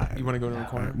 You want to go to the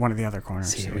corner? One of the other corners.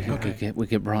 see, Okay. we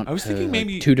get brought I was to thinking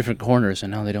maybe- two different corners, and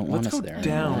now they don't want Let's us go there. I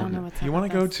don't know down. what's You up want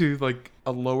with to go this. to like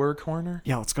a lower corner?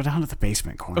 Yeah, let's go down to the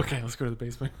basement corner. Okay, let's go to the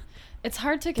basement. It's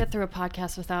hard to get through a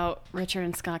podcast without Richard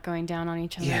and Scott going down on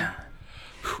each other. Yeah.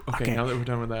 Okay, Okay. now that we're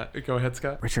done with that, go ahead,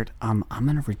 Scott. Richard, I'm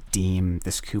gonna redeem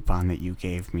this coupon that you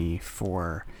gave me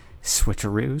for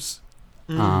switcheroos.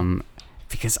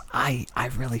 Because I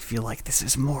really feel like this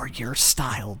is more your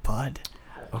style, bud.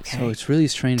 Okay. So it's really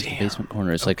strange. The basement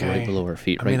corner is like Okay. right below our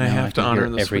feet I right mean, I now. have to can honor hear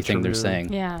the everything they're switcheroo.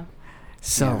 saying. Yeah.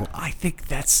 So I think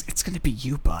it's gonna be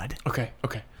you, bud. Okay.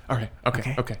 All right.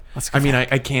 Okay. Okay. Let's go I mean,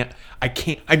 back. I can't.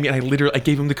 I mean, I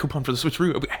gave him the coupon for the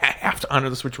switcheroo. I have to honor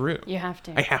the switcheroo. You have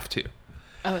to. I have to.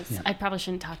 Oh, I probably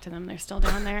shouldn't talk to them. They're still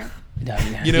down there. No,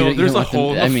 yeah, You know, don't- there's don't a let them-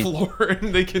 hole in I the mean, floor,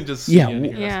 and they can just see Yeah, and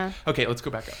hear us. Yeah. Okay, let's go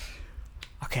back up.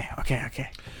 Okay.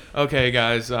 Okay,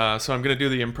 guys, so I'm going to do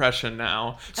the impression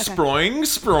now. Sproing,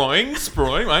 sproing,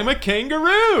 sproing, I'm a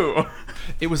kangaroo.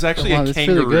 It was actually Wow, a that's really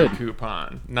kangaroo good.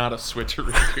 coupon, not a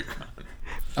switcheroo coupon.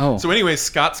 Oh, So anyway,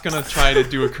 Scott's going to try to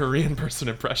do a Korean person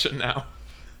impression now.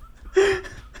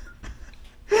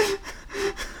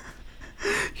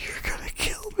 You're gonna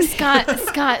kill me. Scott,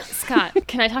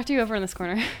 can I talk to you over in this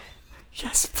corner?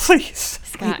 Yes, please.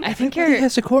 Scott, I think Everybody you're...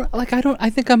 has a corner. Like I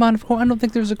think I'm on a corner. I don't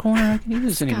think there's a corner I can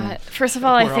use anymore. Scott, first of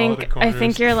all, We're all at the I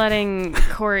think corners. you're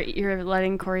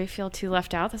letting Corey feel too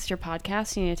left out. This is your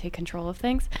podcast. You need to take control of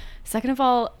things. Second of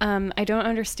all, I don't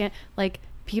understand. Like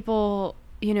people,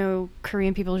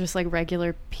 Korean people are just like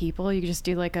regular people. You could just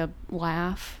do like a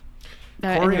laugh.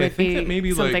 And Corey, it I would think be that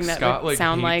maybe something like that Scott would like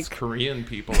sound hates like Korean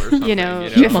people or something.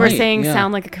 if we're Might, saying yeah.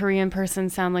 sound like a Korean person,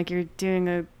 sound like you're doing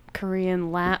a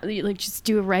Korean laugh. Like just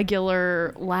do a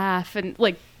regular laugh, and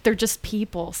like they're just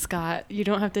people, Scott. You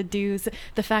don't have to do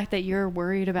the fact that you're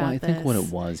worried about. Well, I think what it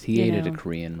was, he you ate at a know.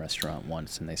 Korean restaurant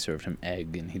once, and they served him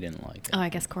egg, and he didn't like it. Oh, I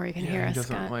guess Corey can Yeah, hear he us,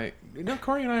 doesn't Scott. like. No,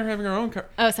 Corey and I are having our own.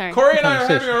 Oh, sorry, Corey and I are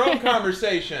having Conversation. our own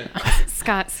conversation.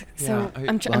 Scott. So Yeah,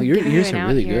 I'm Wow, I'm your giving you ears an are out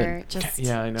really here. good. Just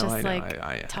Yeah, I know, Just I know. like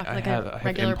I talk I like have a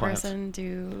regular implants. person.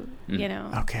 Do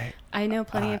Mm. Okay. I know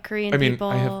plenty of Korean I mean, people.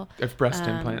 I have breast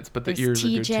implants, but the there's ears are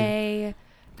good too. TJ,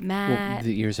 Well, Matt.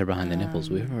 the ears are behind the nipples.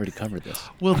 We've already covered this.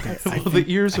 Well, the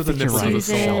ears are the think you're nipples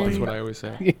of the right. soul, is Susan. what I always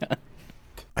say.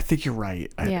 I think you're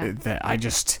right. Yeah.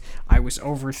 I was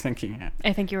overthinking it,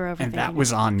 I think you were overthinking. and that it.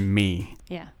 was on me.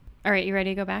 Yeah. All right, you ready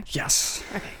to go back? Yes.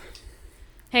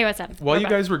 Hey, what's up? While We're you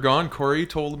back. guys were gone, Corey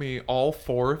told me all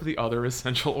 4 of the other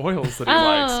essential oils that he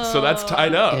likes. So that's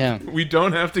tied up. Yeah. We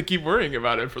don't have to keep worrying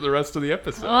about it for the rest of the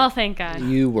episode. Well, thank God.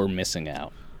 You were missing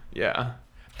out. Yeah.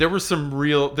 There were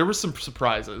some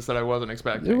surprises that I wasn't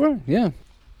expecting. There were, yeah.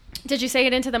 Did you say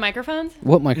it into the microphones?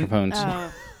 What microphones?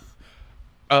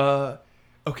 Oh,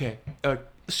 Okay.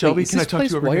 Shelby, Wait, is can I this talk to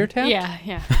place you over here? wiretapped?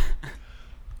 yeah.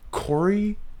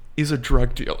 Corey is a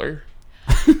drug dealer.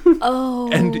 Oh.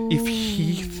 And if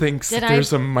he thinks Did that I-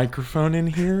 there's a microphone in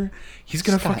here, he's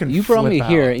going to Scott, fucking you brought flip me out.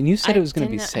 here, and you said I it was going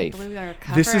to be didn't- I safe. blew our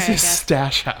cover, This is I his guess.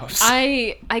 stash house.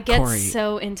 I get Corey,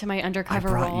 so into my undercover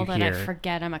brought role you that I here,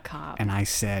 forget I'm a cop. And I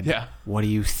said, Yeah. "What do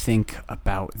you think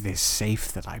about this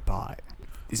safe that I bought?"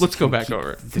 Let's go can back keep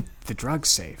over it. the drug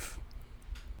safe.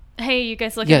 Hey, you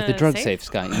guys looking Yeah, at the a drug safe? safe,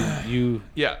 Scott. You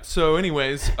Yeah. So,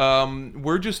 anyways,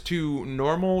 we're just 2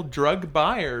 normal drug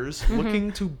buyers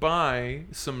looking to buy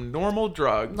some normal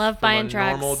drugs Mm-hmm. Love from buying a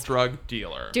drugs. normal drug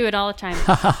dealer. Do it all the time.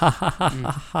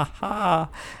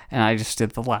 And I just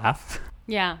did the laugh.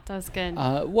 Yeah, that was good.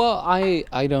 well,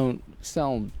 I don't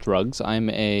sell drugs. I'm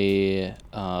a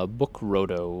book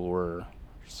roto or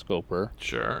scoper.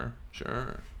 Sure.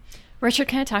 Richard,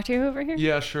 can I talk to you over here?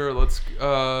 Yeah, sure. Let's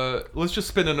just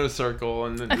spin in a circle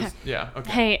and then just okay.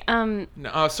 Hey,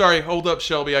 No, sorry, hold up,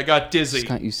 Shelby. I got dizzy.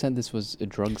 Scott, you said this was a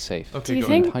drug safe. Okay, do you go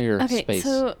think? ahead. Entire Okay, space.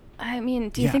 so I mean,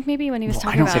 do you Yeah. think maybe when he was Well,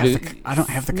 talking about I don't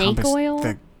have the snake oil,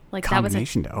 the like that was a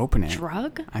combination to open it.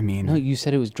 drug? I mean, No, you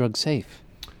said it was drug safe.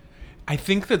 I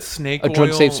think that snake A oil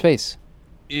drug safe space.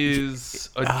 is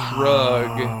a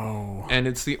drug, oh, and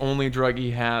it's the only drug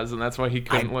he has, and that's why he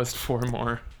couldn't list 4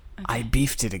 more. I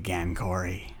beefed it again,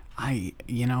 Corey.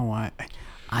 You know what?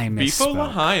 I Beefo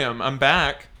misspoke. Lahayim, I'm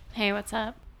back. Hey, what's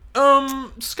up?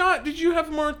 Scott, did you have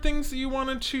more things that you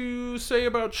wanted to say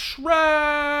about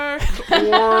Shrek,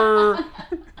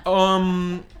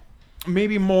 or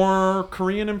maybe more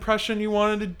Korean impression you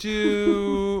wanted to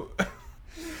do?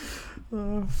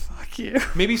 Fuck you.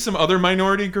 Maybe some other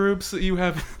minority groups that you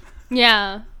have.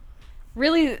 Yeah,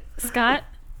 really, Scott.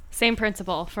 Same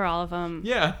principle for all of them.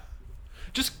 Yeah,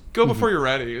 just go before you're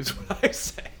ready. Is what I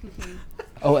say.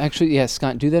 Oh, actually, yeah,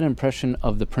 Scott, do that impression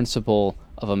of the principal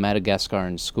of a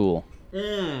Madagascaran school.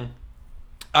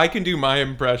 I can do my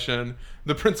impression.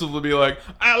 The principal will be like,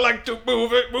 "I like to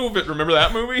move it, move it." Remember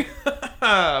that movie?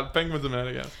 Penguins of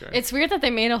Madagascar. It's weird that they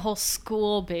made a whole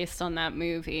school based on that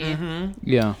movie.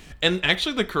 Yeah. And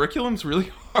actually, the curriculum's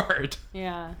really hard.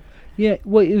 Yeah. Yeah,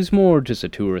 well, it was more just a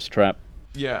tourist trap.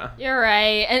 Yeah. You're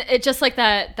right. And it just like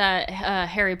that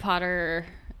Harry Potter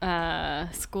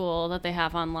school that they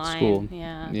have online. School.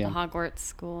 Yeah, Yeah. the Hogwarts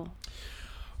school.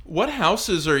 What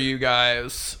houses are you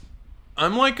guys?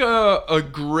 I'm like a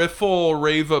Griffle,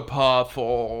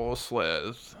 Ravepuffle,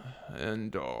 Slith,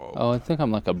 and Oh, I think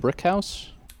I'm like a brick house.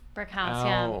 Brick house,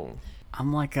 yeah. Ow.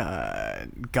 I'm like a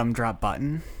gumdrop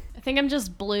button. I think I'm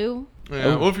just blue.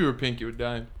 Yeah, well, if you were pink, you would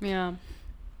die. Yeah.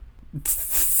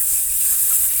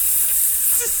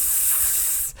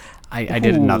 I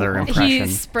did another impression. He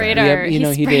sprayed there. our. you know,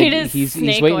 he he sprayed did. his He's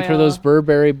snake waiting for oil. those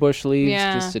Burberry bush leaves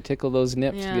Yeah. just to tickle those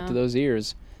nips to Yeah. get to those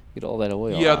ears, get all that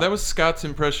oil. Yeah, out. that was Scott's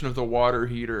impression of the water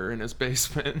heater in his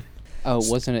basement. Oh,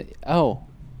 wasn't it? Oh,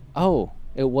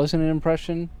 it wasn't an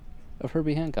impression of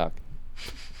Herbie Hancock.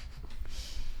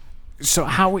 So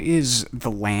how is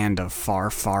the land of far,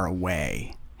 far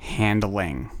away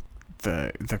handling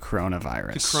the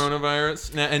coronavirus?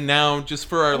 Coronavirus. And now, just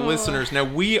for our listeners, now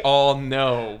we all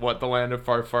know what the land of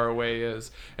far, far away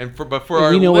is, but for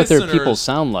our We know what listeners their people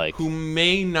sound like. who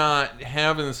may not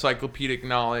have encyclopedic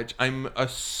knowledge, I'm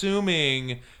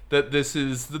assuming that this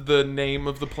is the name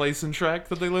of the place in Shrek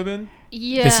that they live in.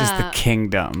 Yeah. This is the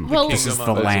kingdom. Well, this is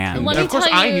Kingdom the of- land. Let me Of course,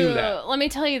 tell I you, knew that. Let me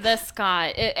tell you this,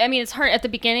 Scott. I mean, it's hard at the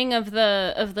beginning of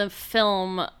the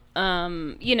film.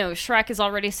 You know, Shrek is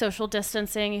already social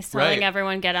distancing. He's telling Right.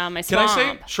 everyone, "Get out of my Can I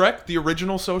swamp." say Shrek, the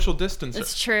original social distancer,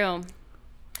 It's true.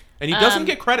 and he doesn't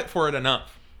get credit for it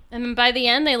enough. And then by the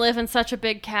end, they live in such a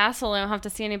big castle, they don't have to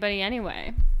see anybody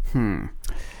anyway.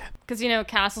 Because, you know,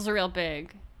 castles are real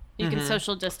big. You can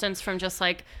social distance from just,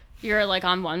 like, you're, like,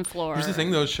 on one floor. Here's the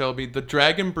thing, though, Shelby. The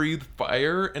dragon breathed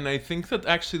fire, and I think that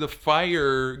actually the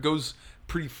fire goes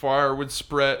pretty far. Would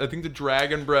spread. I think the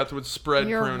dragon breath would spread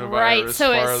You're coronavirus right.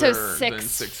 So farther six, than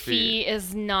 6 feet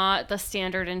is not the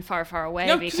standard in Far, Far Away.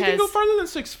 No, because you can go farther than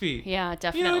 6 feet. Yeah, You know,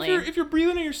 definitely. if you're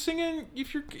breathing and you're singing,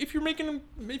 if you're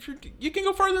you can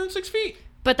go farther than 6 feet.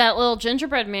 But that little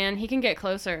gingerbread man, he can get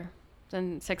closer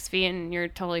than 6 feet, and you're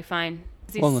totally fine.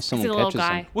 'Cause Well, unless he's someone a little catches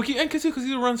guy. him. Well, because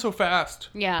he runs so fast,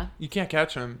 Yeah, you can't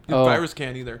catch him. The Oh. virus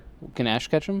can't either. Can Ash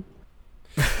catch him?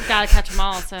 gotta catch them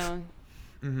all. So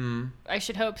I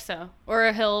should hope so,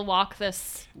 or he'll walk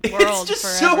this world It's just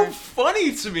forever. so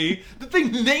funny to me that they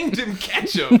named him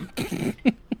Ketchum.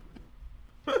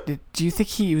 Do you think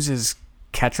he uses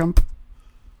ketchup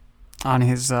on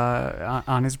his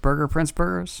Burger Prince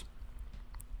burgers?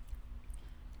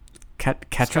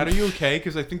 Ketchup. Scott, are you okay?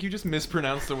 Because I think you just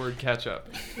mispronounced the word ketchup.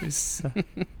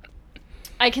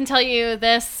 I can tell you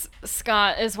this,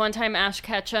 Scott, is one time Ash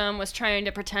Ketchum was trying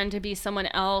to pretend to be someone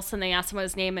else, and they asked him what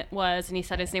his name was, and he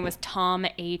said his name was Tom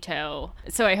Ato.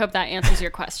 So I hope that answers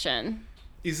your question.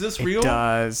 Is this It real?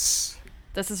 does.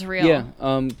 This is real. Yeah,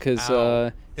 because Ow.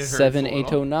 It hurts a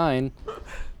 7809.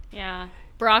 Yeah.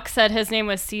 Brock said his name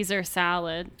was Caesar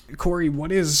Salad. Corey,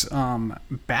 what is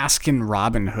Baskin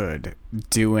Robin Hood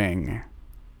doing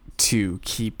to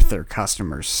keep their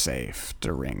customers safe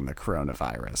during the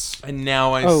coronavirus? And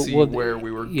now I Oh, see well, where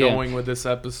we were yeah. going with this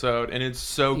episode, and it's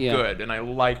so Yeah. good, and I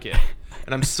like it.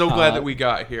 And I'm so glad that we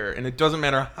got here, and it doesn't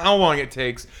matter how long it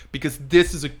takes, because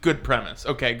this is a good premise.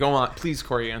 Okay, go on. Please,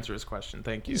 Corey, answer his question.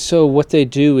 Thank you. So what they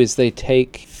do is they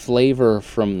take flavor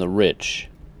from the rich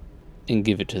and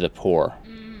give it to the poor.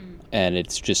 And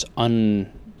it's just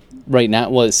right now,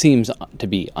 well, it seems to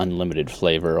be unlimited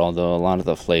flavor, although a lot of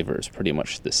the flavor is pretty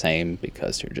much the same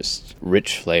because they're just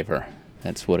rich flavor.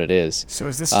 That's what it is. So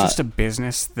is this just a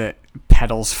business that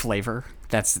peddles flavor?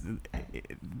 That's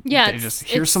Yeah. they just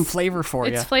here's some flavor for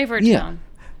you. It's Flavor Yeah. Town.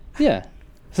 Yeah.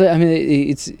 So, I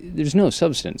mean, there's no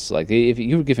substance. Like, if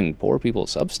you were giving poor people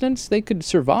substance, they could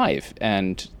survive,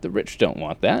 and the rich don't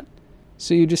want that.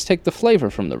 So you just take the flavor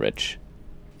from the rich.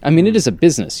 I mean, it is a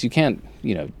business. You can't,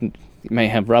 you may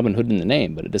have Robin Hood in the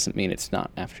name, but it doesn't mean it's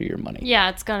not after your money. Yeah,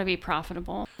 it's got to be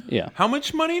profitable. Yeah. How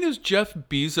much money does Jeff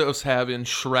Bezos have in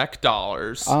Shrek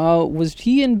dollars? Was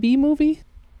he in B movie?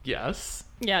 Yes,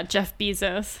 Yeah, Jeff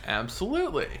Bezos.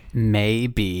 absolutely.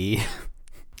 Maybe.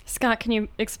 Scott, can you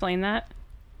explain that?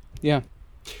 Yeah.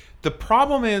 The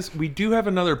problem is we do have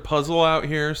another puzzle out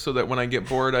here so that when I get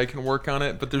bored I can work on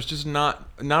it, but there's just not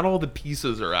all the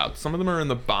pieces are out. Some of them are in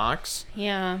the box,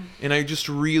 Yeah. and I just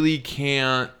really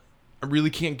can't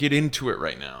get into it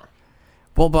right now.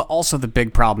 Well, but also the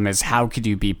big problem is how could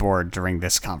you be bored during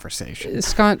this conversation?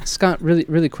 Scott,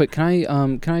 really quick,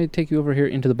 can I take you over here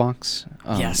into the box?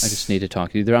 Yes. I just need to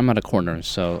talk to you. I'm at a corner,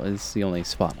 so it's the only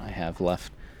spot I have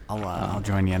left. I'll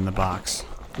join you in the box.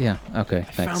 Yeah. Okay.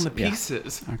 Thanks. Found the Yeah.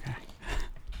 pieces. Okay.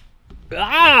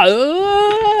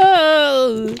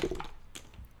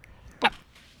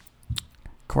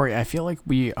 Corey, I feel like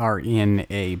we are in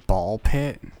a ball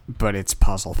pit, but it's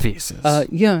puzzle pieces.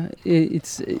 Yeah,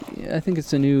 I think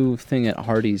it's a new thing at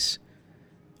Hardee's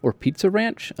or Pizza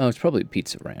Ranch. Oh, it's probably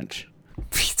Pizza Ranch.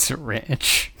 Pizza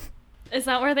Ranch. Is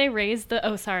that where they raised the...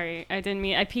 Oh, sorry. I didn't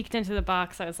mean... I peeked into the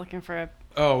box. I was looking for a...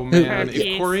 Oh man, Piece.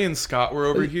 if Corey and Scott were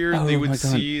over here, Oh they my would God.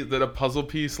 see that a puzzle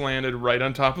piece landed right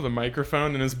on top of the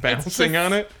microphone and is bouncing just-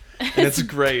 on it. And it's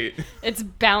great. It's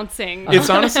bouncing. It's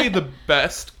honestly the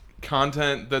best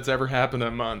content that's ever happened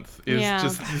a month is Yeah.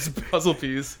 just this puzzle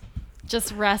piece.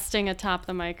 just resting atop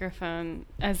the microphone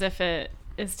as if it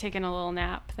is taking a little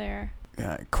nap there.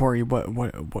 Corey, what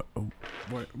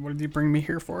did you bring me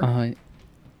here for? I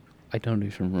don't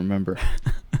even remember.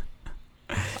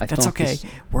 That's okay.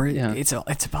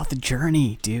 It's about the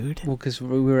journey, dude. Well, because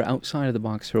we were outside of the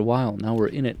box for a while. Now we're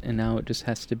in it, and now it just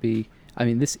has to be. I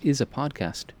mean, this is a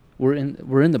podcast. We're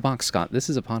in the box, Scott. This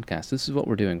is a podcast. This is what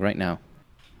we're doing right now.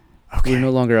 Okay. We're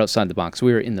no longer outside the box.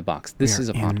 We are in the box. This is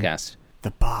a in podcast.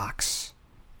 The box.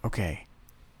 Okay.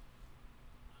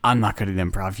 I'm not good at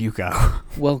improv. You go.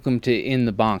 Welcome to In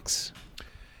the Box.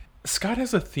 Scott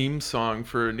has a theme song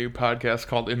for a new podcast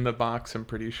called In the Box, I'm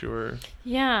pretty sure.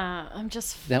 Yeah, I'm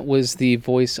just... That was the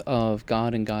voice of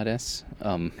God and Goddess.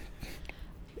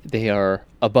 They are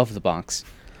above the box.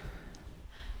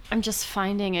 I'm just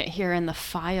finding it here in the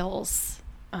files.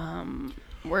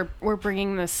 We're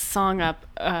bringing this song up.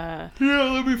 Yeah,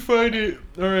 let me find it.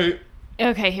 All right.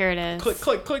 Okay, here it is. Click,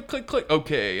 click, click, click, click.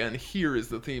 Okay, and here is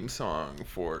the theme song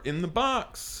for In the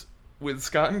Box with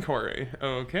Scott and Corey.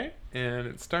 Okay, and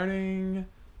it's starting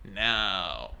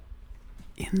now.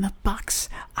 In the box.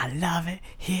 I love it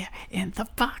here in the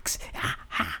box. Ha,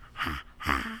 ha, ha,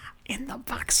 ha. In the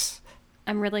box.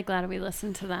 I'm really glad we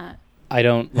listened to that. I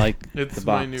don't like It's the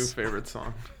box. my new favorite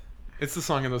song. It's the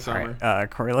song in the All summer. right,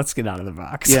 Corey, let's get out of the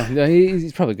box. Yeah, no,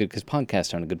 he's probably good because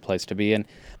podcasts aren't a good place to be in.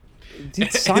 These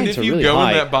And signs if are you really go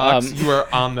high. in that box, you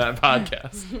are on that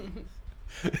podcast.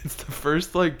 It's the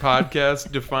first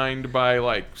podcast defined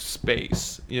by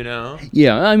space, you know?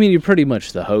 Yeah, I mean, you're pretty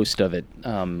much the host of it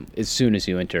as soon as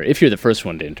you enter, if you're the first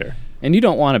one to enter. And you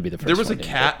don't want to be the first one There was a to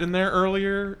cat enter. in there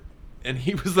earlier, and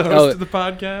he was the host of the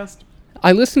podcast.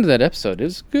 I listened to that episode. It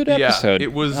was a good episode. Yeah,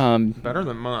 it was better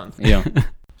than mine. Yeah.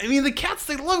 I mean, the cats,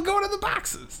 they love going to the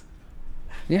boxes.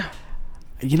 Yeah.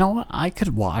 You know what? I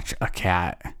could watch a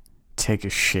cat take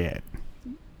a shit.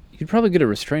 You'd probably get a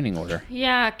restraining order.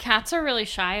 Yeah, cats are really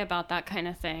shy about that kind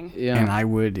of thing. Yeah. And I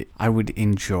would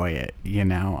enjoy it, you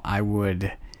know. I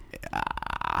would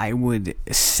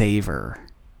savor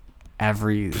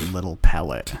every little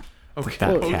pellet Okay. that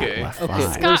okay. cat left Okay.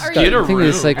 behind. Scott, are Get you, a the thing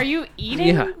is, room. like, are you eating?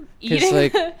 yeah,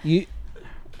 Eating?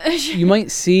 because you might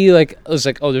see it's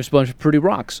like, oh, there's a bunch of pretty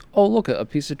rocks. Oh, look, a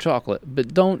piece of chocolate,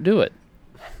 but don't do it.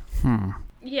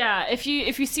 Yeah, if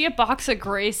you see a box of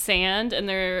gray sand and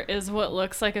there is what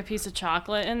looks like a piece of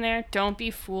chocolate in there, don't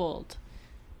be fooled.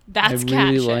 That's I cat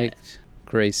really shit. liked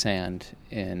gray sand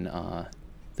in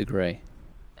the Gray.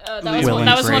 That Will was, and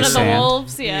that was one Gray of the Sand.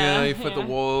 wolves. Yeah, he fought the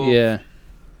wolf. Yeah.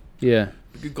 Yeah.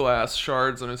 Big glass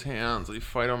shards on his hands. He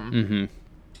fight them. Mm-hmm.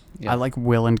 Yeah. I like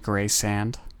Will and Gray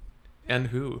Sand. And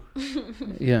who?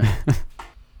 Yeah.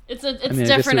 It's mean, I guess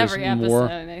different there's every more-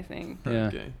 episode, I think. Yeah.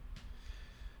 Okay.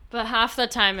 But half the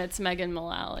time it's Megan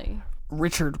Mullally.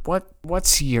 Richard,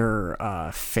 what's your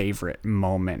favorite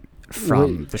moment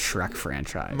from the Shrek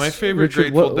franchise? My favorite Richard,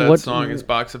 Grateful what- Dead what- song is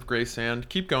Box of Gray Sand.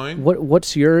 Keep going.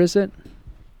 What's your is it?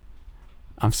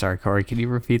 I'm sorry, Corey, can you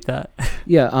repeat that?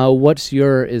 Yeah, what's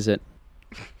your is it?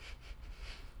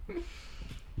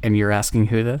 And you're asking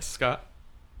who this? Scott?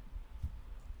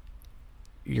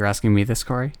 You're asking me this,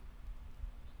 Corey?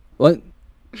 What?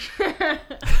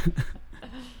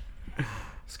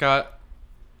 Scott?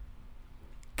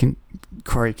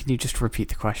 Corey, can you just repeat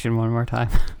the question one more time?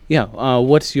 Yeah,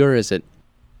 what's your is it?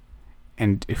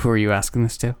 And who are you asking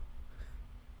this to?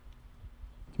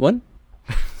 What?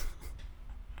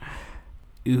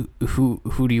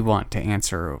 Who do you want to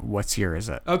answer what's your is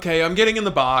it? Okay, I'm getting in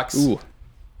the box. Ooh.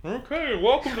 Okay,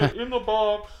 welcome to In the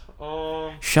Box.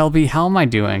 Shelby, how am I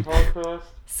doing? Podcast.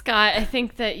 Scott, I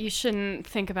think that you shouldn't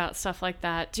think about stuff like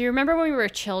that. Do you remember when we were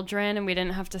children and we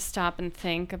didn't have to stop and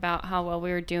think about how well we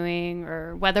were doing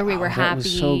or whether we were that happy?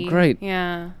 was so great.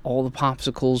 Yeah, All the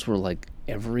popsicles were like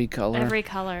every color. every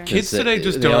color. Kids They- today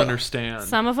just they don't all- understand.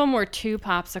 Some of them were 2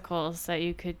 popsicles that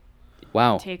you could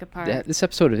Wow. take apart. This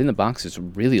episode of In the Box is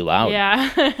really loud. Yeah,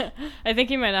 I think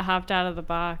you might have hopped out of the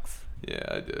box. Yeah,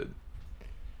 I did.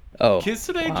 Oh. Kids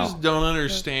today wow. just don't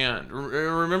understand.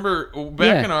 Remember,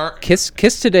 back in our... Kiss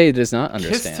today does not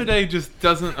understand. Kiss today just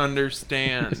doesn't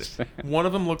understand. One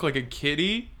of them looked like a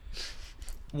kitty.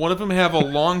 One of them have a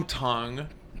long tongue.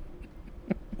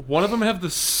 One of them have the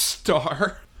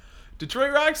star.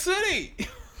 Detroit Rock City.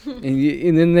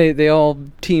 And then they all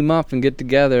team up and get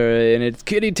together, and it's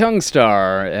Kitty Tongue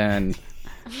Star, and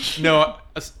No,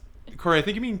 Corey, I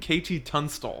think you mean KT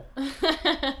Tunstall.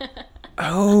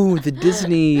 oh, the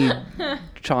Disney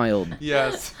child.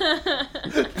 Yes.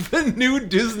 The new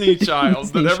Disney child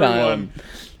Disney that everyone child.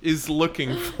 is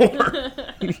looking for.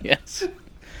 Yes.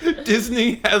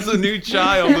 Disney has a new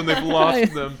child and they've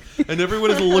lost them, and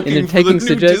everyone is looking they're for the taking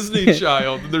new Disney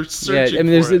child. And they're Yeah, searching I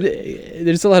mean, for it.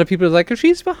 there's a lot of people who are like, oh,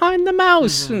 she's behind the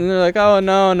mouse, and they're like, oh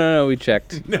no, we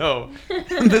checked. No,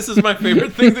 this is my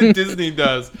favorite thing that Disney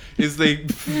does is they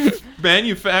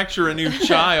manufacture a new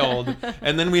child,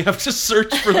 and then we have to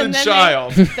search for the And then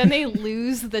child. Then they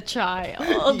lose the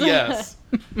child. Yes,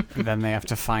 Then they have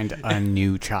to find a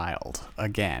new child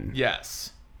again.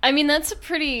 yes. I mean, it's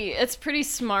pretty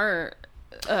smart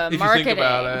you marketing think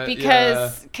about it,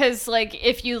 because like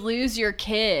if you lose your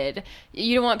kid,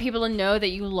 you don't want people to know that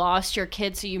you lost your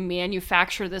kid, so you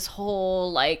manufacture this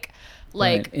whole like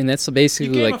Right. And that's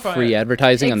basically You like gamify free it.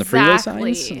 advertising on the freeway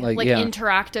exactly, signs. like yeah.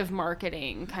 interactive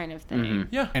marketing kind of thing.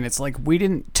 Yeah. And it's like we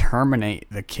didn't terminate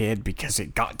the kid because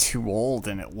it got too old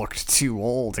and it looked too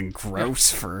old and gross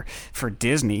for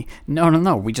Disney.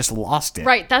 No. We just lost it.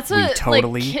 Right, that's we a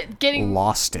totally like getting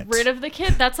lost it. rid of the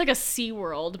kid. That's like a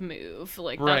SeaWorld move.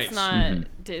 Like Right. that's not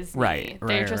Disney. Right,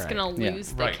 They're right, just right. gonna Yeah.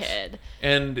 lose the Right. kid.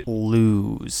 And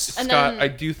Lose. And Scott, then- I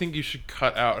do think you should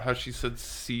cut out how she said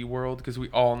Sea World because we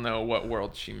all know what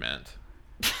world she meant.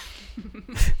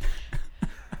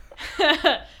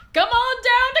 Come on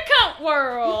down to Cunt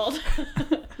World.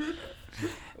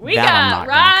 We That I'm got not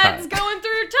gonna rides cut. going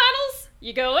through tunnels.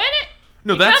 You go in it.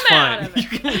 No, You that's come out fine. of it. You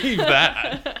can leave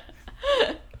that.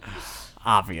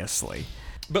 Obviously.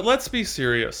 But let's be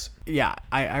serious. Yeah,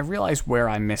 I realize where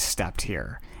I misstepped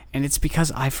here. And it's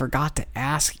because I forgot to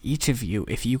ask each of you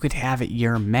if you could have it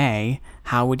your May,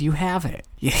 how would you have it?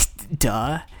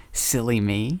 Duh, silly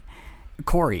me.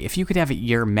 Corey, if you could have it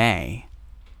your May,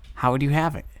 how would you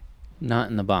have it? Not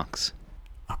in the box.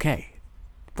 Okay,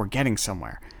 we're getting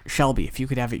somewhere. Shelby, if you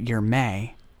could have it your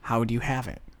May, how would you have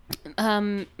it?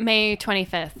 May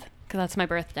 25th, because that's my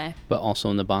birthday. But also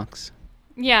in the box.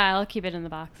 Yeah, I'll keep it in the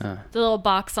box. The little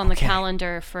box on the Okay.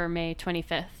 calendar for May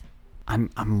 25th.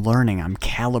 I'm learning, I'm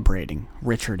calibrating.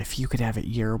 Richard, if you could have it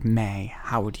your May,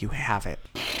 how would you have it?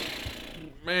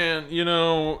 Man,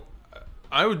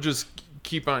 I would just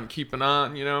keep on keeping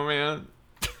on, man.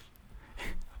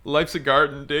 Life's a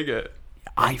garden, dig it.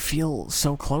 I feel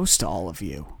so close to all of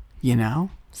you, you know?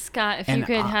 Scott, if And, you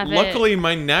could have Luckily,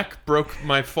 my neck broke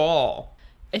my fall.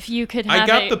 if you could have I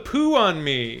got it, the poo on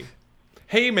me.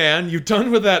 Hey, man, you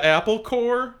done with that apple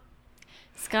core?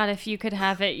 Scott, if you could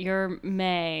have it your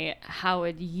May, how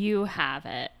would you have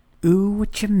it? Ooh,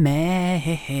 what you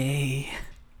may.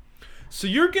 So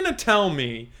you're gonna tell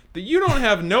me that you don't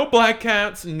have no black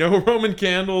cats, no Roman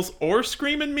candles, or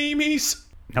screaming memes?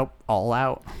 Nope, all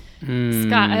out.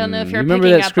 Scott, I don't know if You you're remember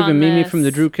picking that up Screaming on Mimi this. from the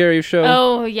Drew Carey show?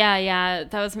 Oh yeah,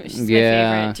 that was she's my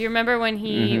Yeah. favorite. Do you remember when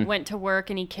he went to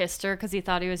work and he kissed her because he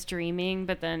thought he was dreaming,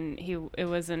 but then it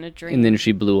wasn't a dream? And then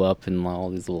she blew up and all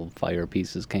these little fire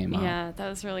pieces came out. yeah, that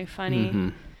was really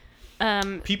funny.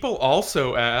 People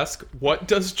also ask, what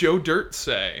does Joe Dirt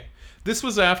say? This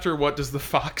was after What Does the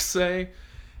Fox Say?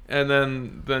 And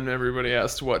then everybody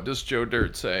asked, what does Joe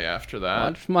Dirt say after that?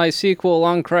 Watch my sequel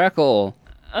on Crackle.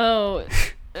 Oh,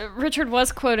 Richard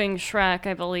was quoting Shrek,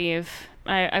 I believe.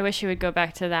 I wish he would go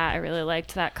back to that. I really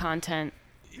liked that content.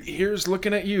 Here's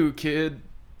looking at you, kid.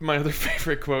 My other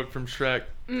favorite quote from Shrek.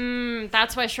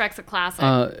 That's why Shrek's a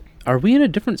classic. Are we in a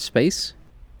different space?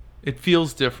 It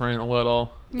feels different a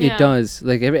little. Yeah. It does.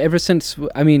 Like ever since,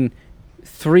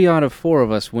 3 out of 4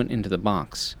 of us went into the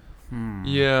box.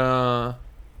 Yeah.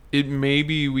 It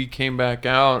maybe we came back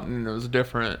out and it was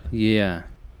different. Yeah.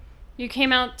 You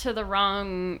came out to the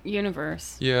wrong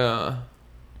universe. Yeah.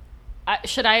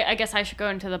 I guess I should go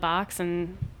into the box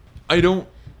and I don't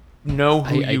know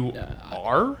who I- you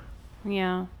are.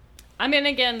 yeah. I'm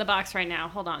gonna get in the box right now.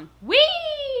 Hold on. Whee!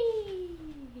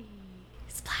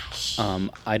 Splash.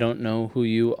 I don't know who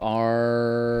you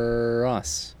are.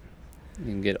 Us. You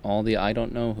can get all the I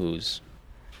don't know who's.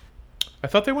 I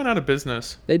thought they went out of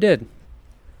business. They did.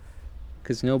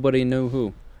 Because nobody knew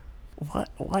who.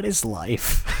 What is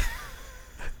life?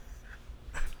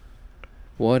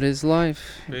 What is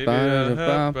life? Baby,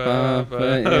 Ba-da-ba-ba,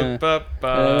 yeah.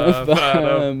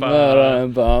 ba-da-ba,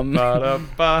 Ba-da-bum.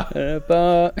 ba-da-ba,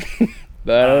 Ba-da-ba.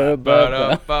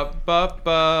 Ba-da-ba-ba.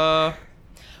 ba-da-ba-ba.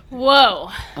 Whoa.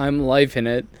 I'm life in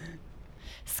it.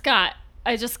 Scott,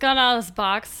 I just got out of this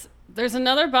box. There's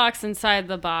another box inside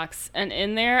the box, and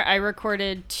in there I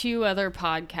recorded 2 other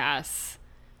podcasts.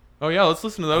 Oh yeah, let's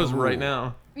listen to those right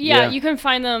now. Yeah, Yeah. you can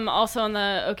find them also on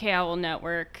the OK Owl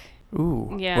Network.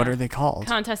 Ooh, Yeah. what are they called?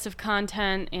 Contest of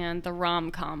Content and the Rom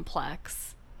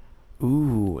Complex.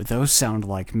 Ooh, those sound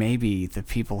like maybe the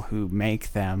people who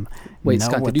make them. Wait, know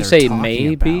Scott, what did you they're say talking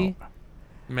maybe? about.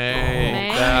 May.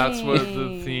 May. That's what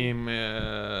the theme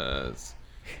is.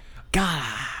 God,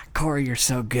 Corey, you're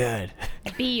so good.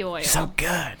 Bee oil. So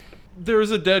good.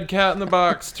 There's a dead cat in the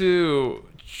box too.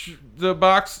 The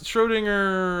box,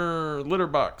 Schrodinger litter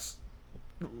box.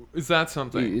 Is that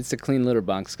something? It's a clean litter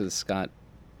box because Scott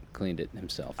cleaned it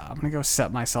himself. I'm gonna go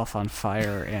set myself on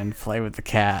fire and play with the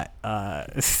cat.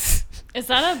 Is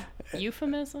that a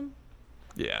euphemism?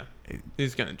 Yeah,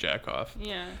 he's gonna jack off.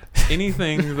 Yeah.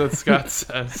 Anything that Scott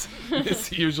says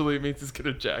usually means he's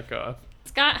gonna jack off.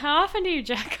 Scott, how often do you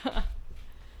jack off?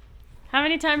 How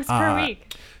many times per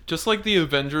week? Just like the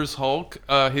Avengers Hulk,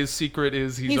 his secret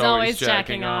is he's always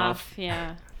jacking off.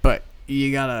 Yeah. But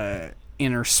you gotta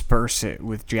intersperse it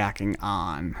with jacking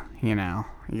on. You know,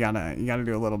 you gotta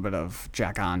do a little bit of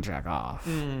jack on, jack off.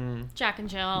 Jack and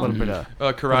A Jill. little bit of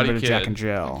Karate bit of Kid. Jack and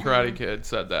Jill. Karate Kid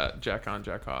said that. Jack on,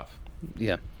 jack off.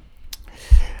 Yeah.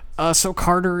 So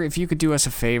Carter, if you could do us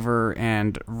a favor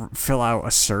and fill out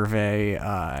a survey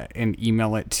and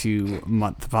email it to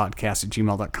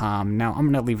monthpodcast@gmail.com. Now I'm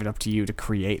gonna leave it up to you to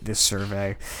create this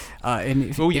survey. And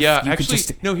if, if you could actually,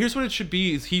 just- no. Here's what it should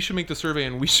be: is he should make the survey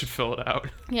and we should fill it out.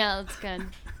 Yeah, that's good.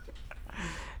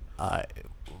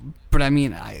 But I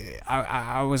mean,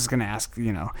 I was gonna ask,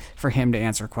 you know, for him to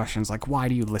answer questions like, why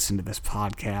do you listen to this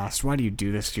podcast? Why do you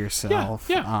do this to yourself?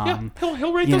 Yeah.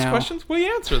 He'll write you those know- questions. We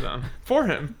answer them for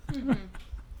him.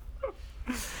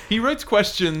 He writes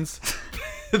questions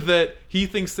that he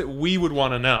thinks that we would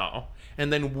want to know,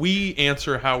 and then we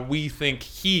answer how we think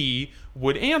he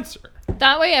would answer.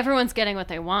 That way everyone's getting what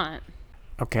they want.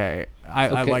 Okay, I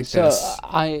like so this.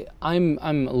 I'm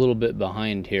a little bit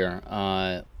behind here.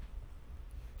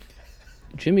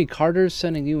 Jimmy Carter's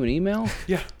sending you an email?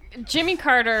 Yeah. Jimmy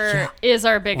Carter is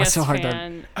our biggest so hard to-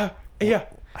 fan. Yeah.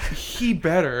 He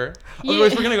better.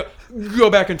 Otherwise, we're going to go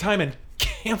back in time and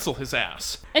cancel his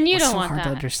ass. And you What's don't so want hard to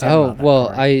that. understand Oh, about that, well,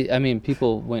 Corey? I mean,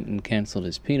 people went and canceled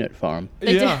his peanut farm.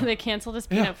 They Yeah. did. They canceled his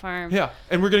peanut farm. Yeah.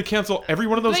 And we're going to cancel every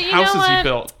one of those But you know houses he what?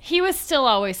 built. He was still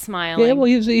always smiling. Yeah, well,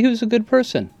 he was a good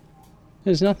person.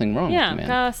 There's nothing wrong Yeah, with the man.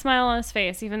 got a smile on his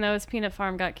face, even though his peanut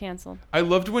farm got canceled. I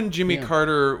loved when Jimmy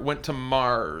Carter went to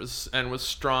Mars and was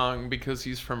strong because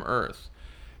he's from Earth.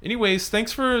 Anyways,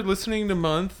 thanks for listening to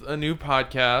Month, a new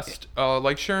podcast.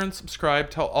 Like, share, and subscribe.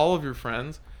 Tell all of your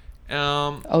friends.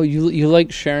 Oh, you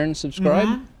like Sharon?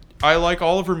 Subscribe? I like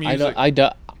all of her I music.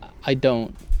 don't. I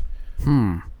don't.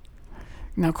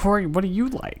 Now, Corey, what do you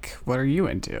like? What are you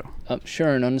into?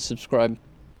 Sharon, unsubscribe.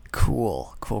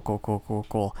 Cool.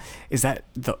 Is that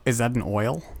an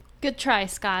oil? Good try,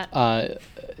 Scott.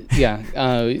 Yeah.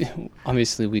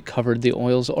 Obviously, we covered the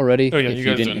oils already. Oh, yeah, if you you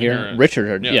guys didn't didn't hear, hear it. Richard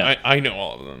heard. Yeah. I know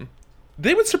all of them.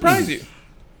 They would surprise you.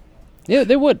 Yeah,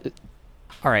 they would.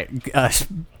 All right. Bye.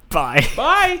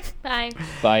 Bye. Bye.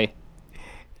 Bye.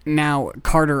 Now,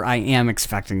 Carter, I am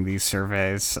expecting these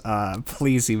surveys.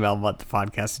 Please email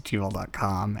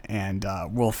monthpodcast@gmail.com and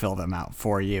we'll fill them out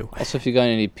for you. Also, if you got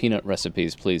any peanut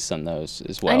recipes, please send those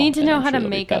as well. I need to and know I'm how sure to they'll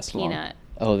be make a passed along. peanut.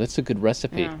 Oh, that's a good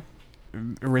recipe. Yeah.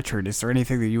 Richard, is there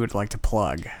anything that you would like to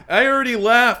plug? I already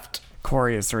left.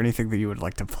 Corey, is there anything that you would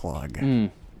like to plug?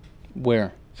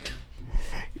 Where?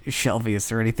 Shelby, is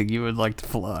there anything you would like to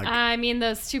plug? I mean,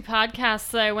 those two podcasts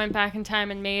that I went back in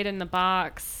time and made in the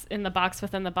box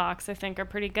within the box, I think are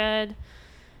pretty good.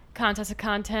 Contest of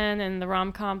Content and the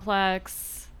Rom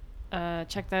Complex.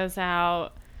 Check those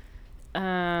out.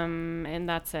 And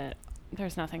that's it.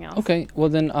 There's nothing else. Okay, well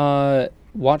then,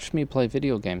 watch me play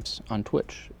video games on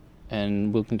Twitch,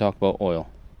 and we can talk about oil.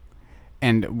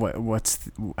 And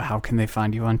how can they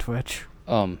find you on Twitch?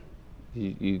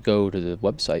 You go to the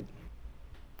website.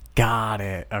 Got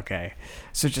it. Okay.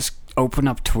 So just open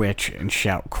up Twitch and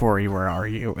shout, Corey, where are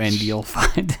you? And you'll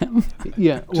find him.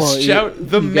 Yeah, well, Shout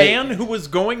the man who was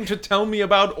going to tell me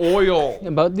about oil.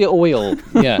 about the oil.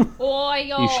 Yeah,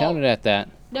 Oil. you shouted at that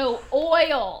No,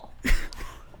 oil.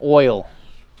 oil.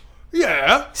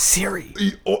 Yeah. Siri.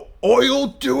 Oil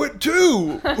do it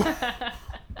too.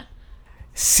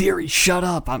 Siri, shut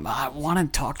up. I want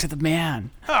to talk to the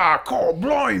man. Call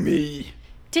blimey.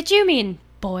 Did you mean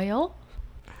Boyle?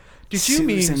 Did you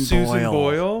mean Susan Susan Boyle.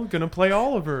 Boyle? Gonna play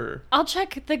Oliver. I'll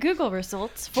check the Google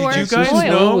results for Did you guys Boyle.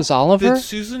 know was Oliver? that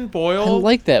Susan I Boyle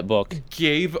like that book.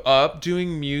 gave up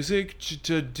doing music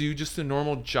to do just a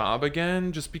normal job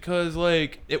again, just because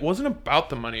like it wasn't about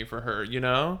the money for her, you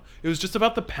know? It was just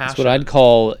about the passion. That's what I'd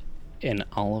call an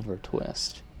Oliver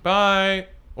twist. Bye.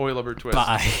 Oliver twist.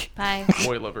 Bye. Bye.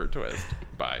 Oliver twist.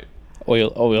 Bye.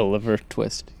 Oliver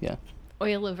twist. Yeah.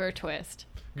 Oliver twist.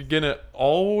 You're gonna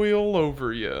oil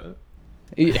over you.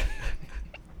 Yeah.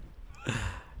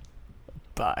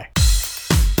 Bye.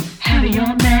 Have it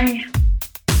your way.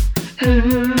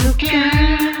 Who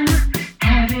can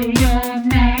have it your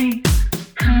way?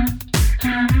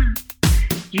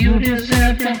 You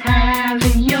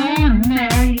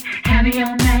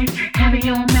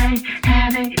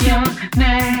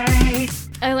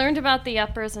I learned about the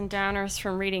uppers and downers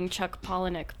from reading Chuck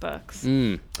Palahniuk books.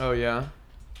 Oh yeah.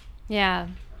 Yeah,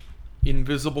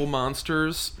 Invisible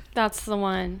Monsters, that's the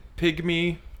one.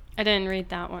 Pygmy, I didn't read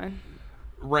that one.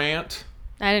 Rant.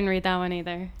 I didn't read that one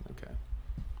either. Okay.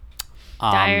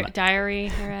 Diary,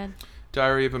 I read.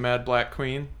 Diary of a Mad Black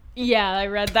Queen. Yeah, I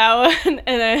read that one.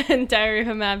 And then Diary of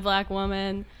a Mad Black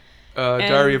Woman.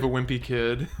 Diary of a Wimpy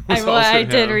Kid. I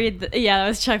did read. That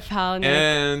was Chuck Palahniuk.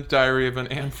 And Diary of an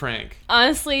Anne Frank.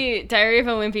 Honestly, Diary of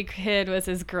a Wimpy Kid was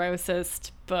his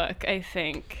grossest book, I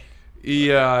think.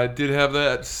 Yeah, I did have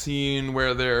that scene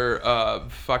where they're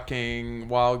fucking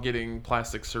while getting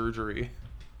plastic surgery.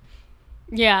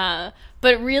 Yeah,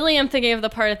 but really I'm thinking of the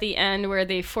part at the end where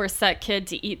they force that kid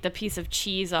to eat the piece of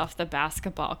cheese off the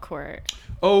basketball court.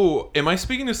 Oh, am I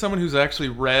speaking to someone who's actually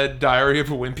read Diary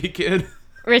of a Wimpy Kid?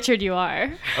 Richard, you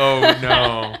are. Oh,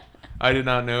 no. I did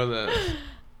not know this.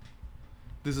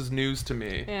 This is news to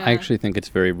me. Yeah. I actually think it's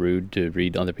very rude to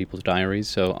read other people's diaries,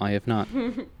 so I have not.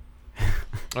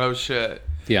 Oh, shit.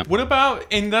 Yeah. What about,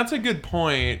 and that's a good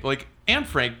point, like, Anne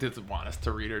Frank doesn't want us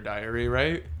to read her diary,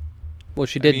 right? Well,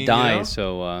 she did mean, die, you know?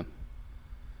 so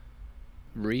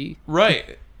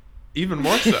Right. Even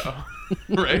more so.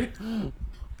 Right?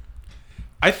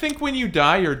 I think when you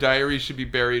die, your diary should be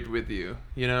buried with you,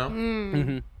 you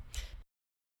know?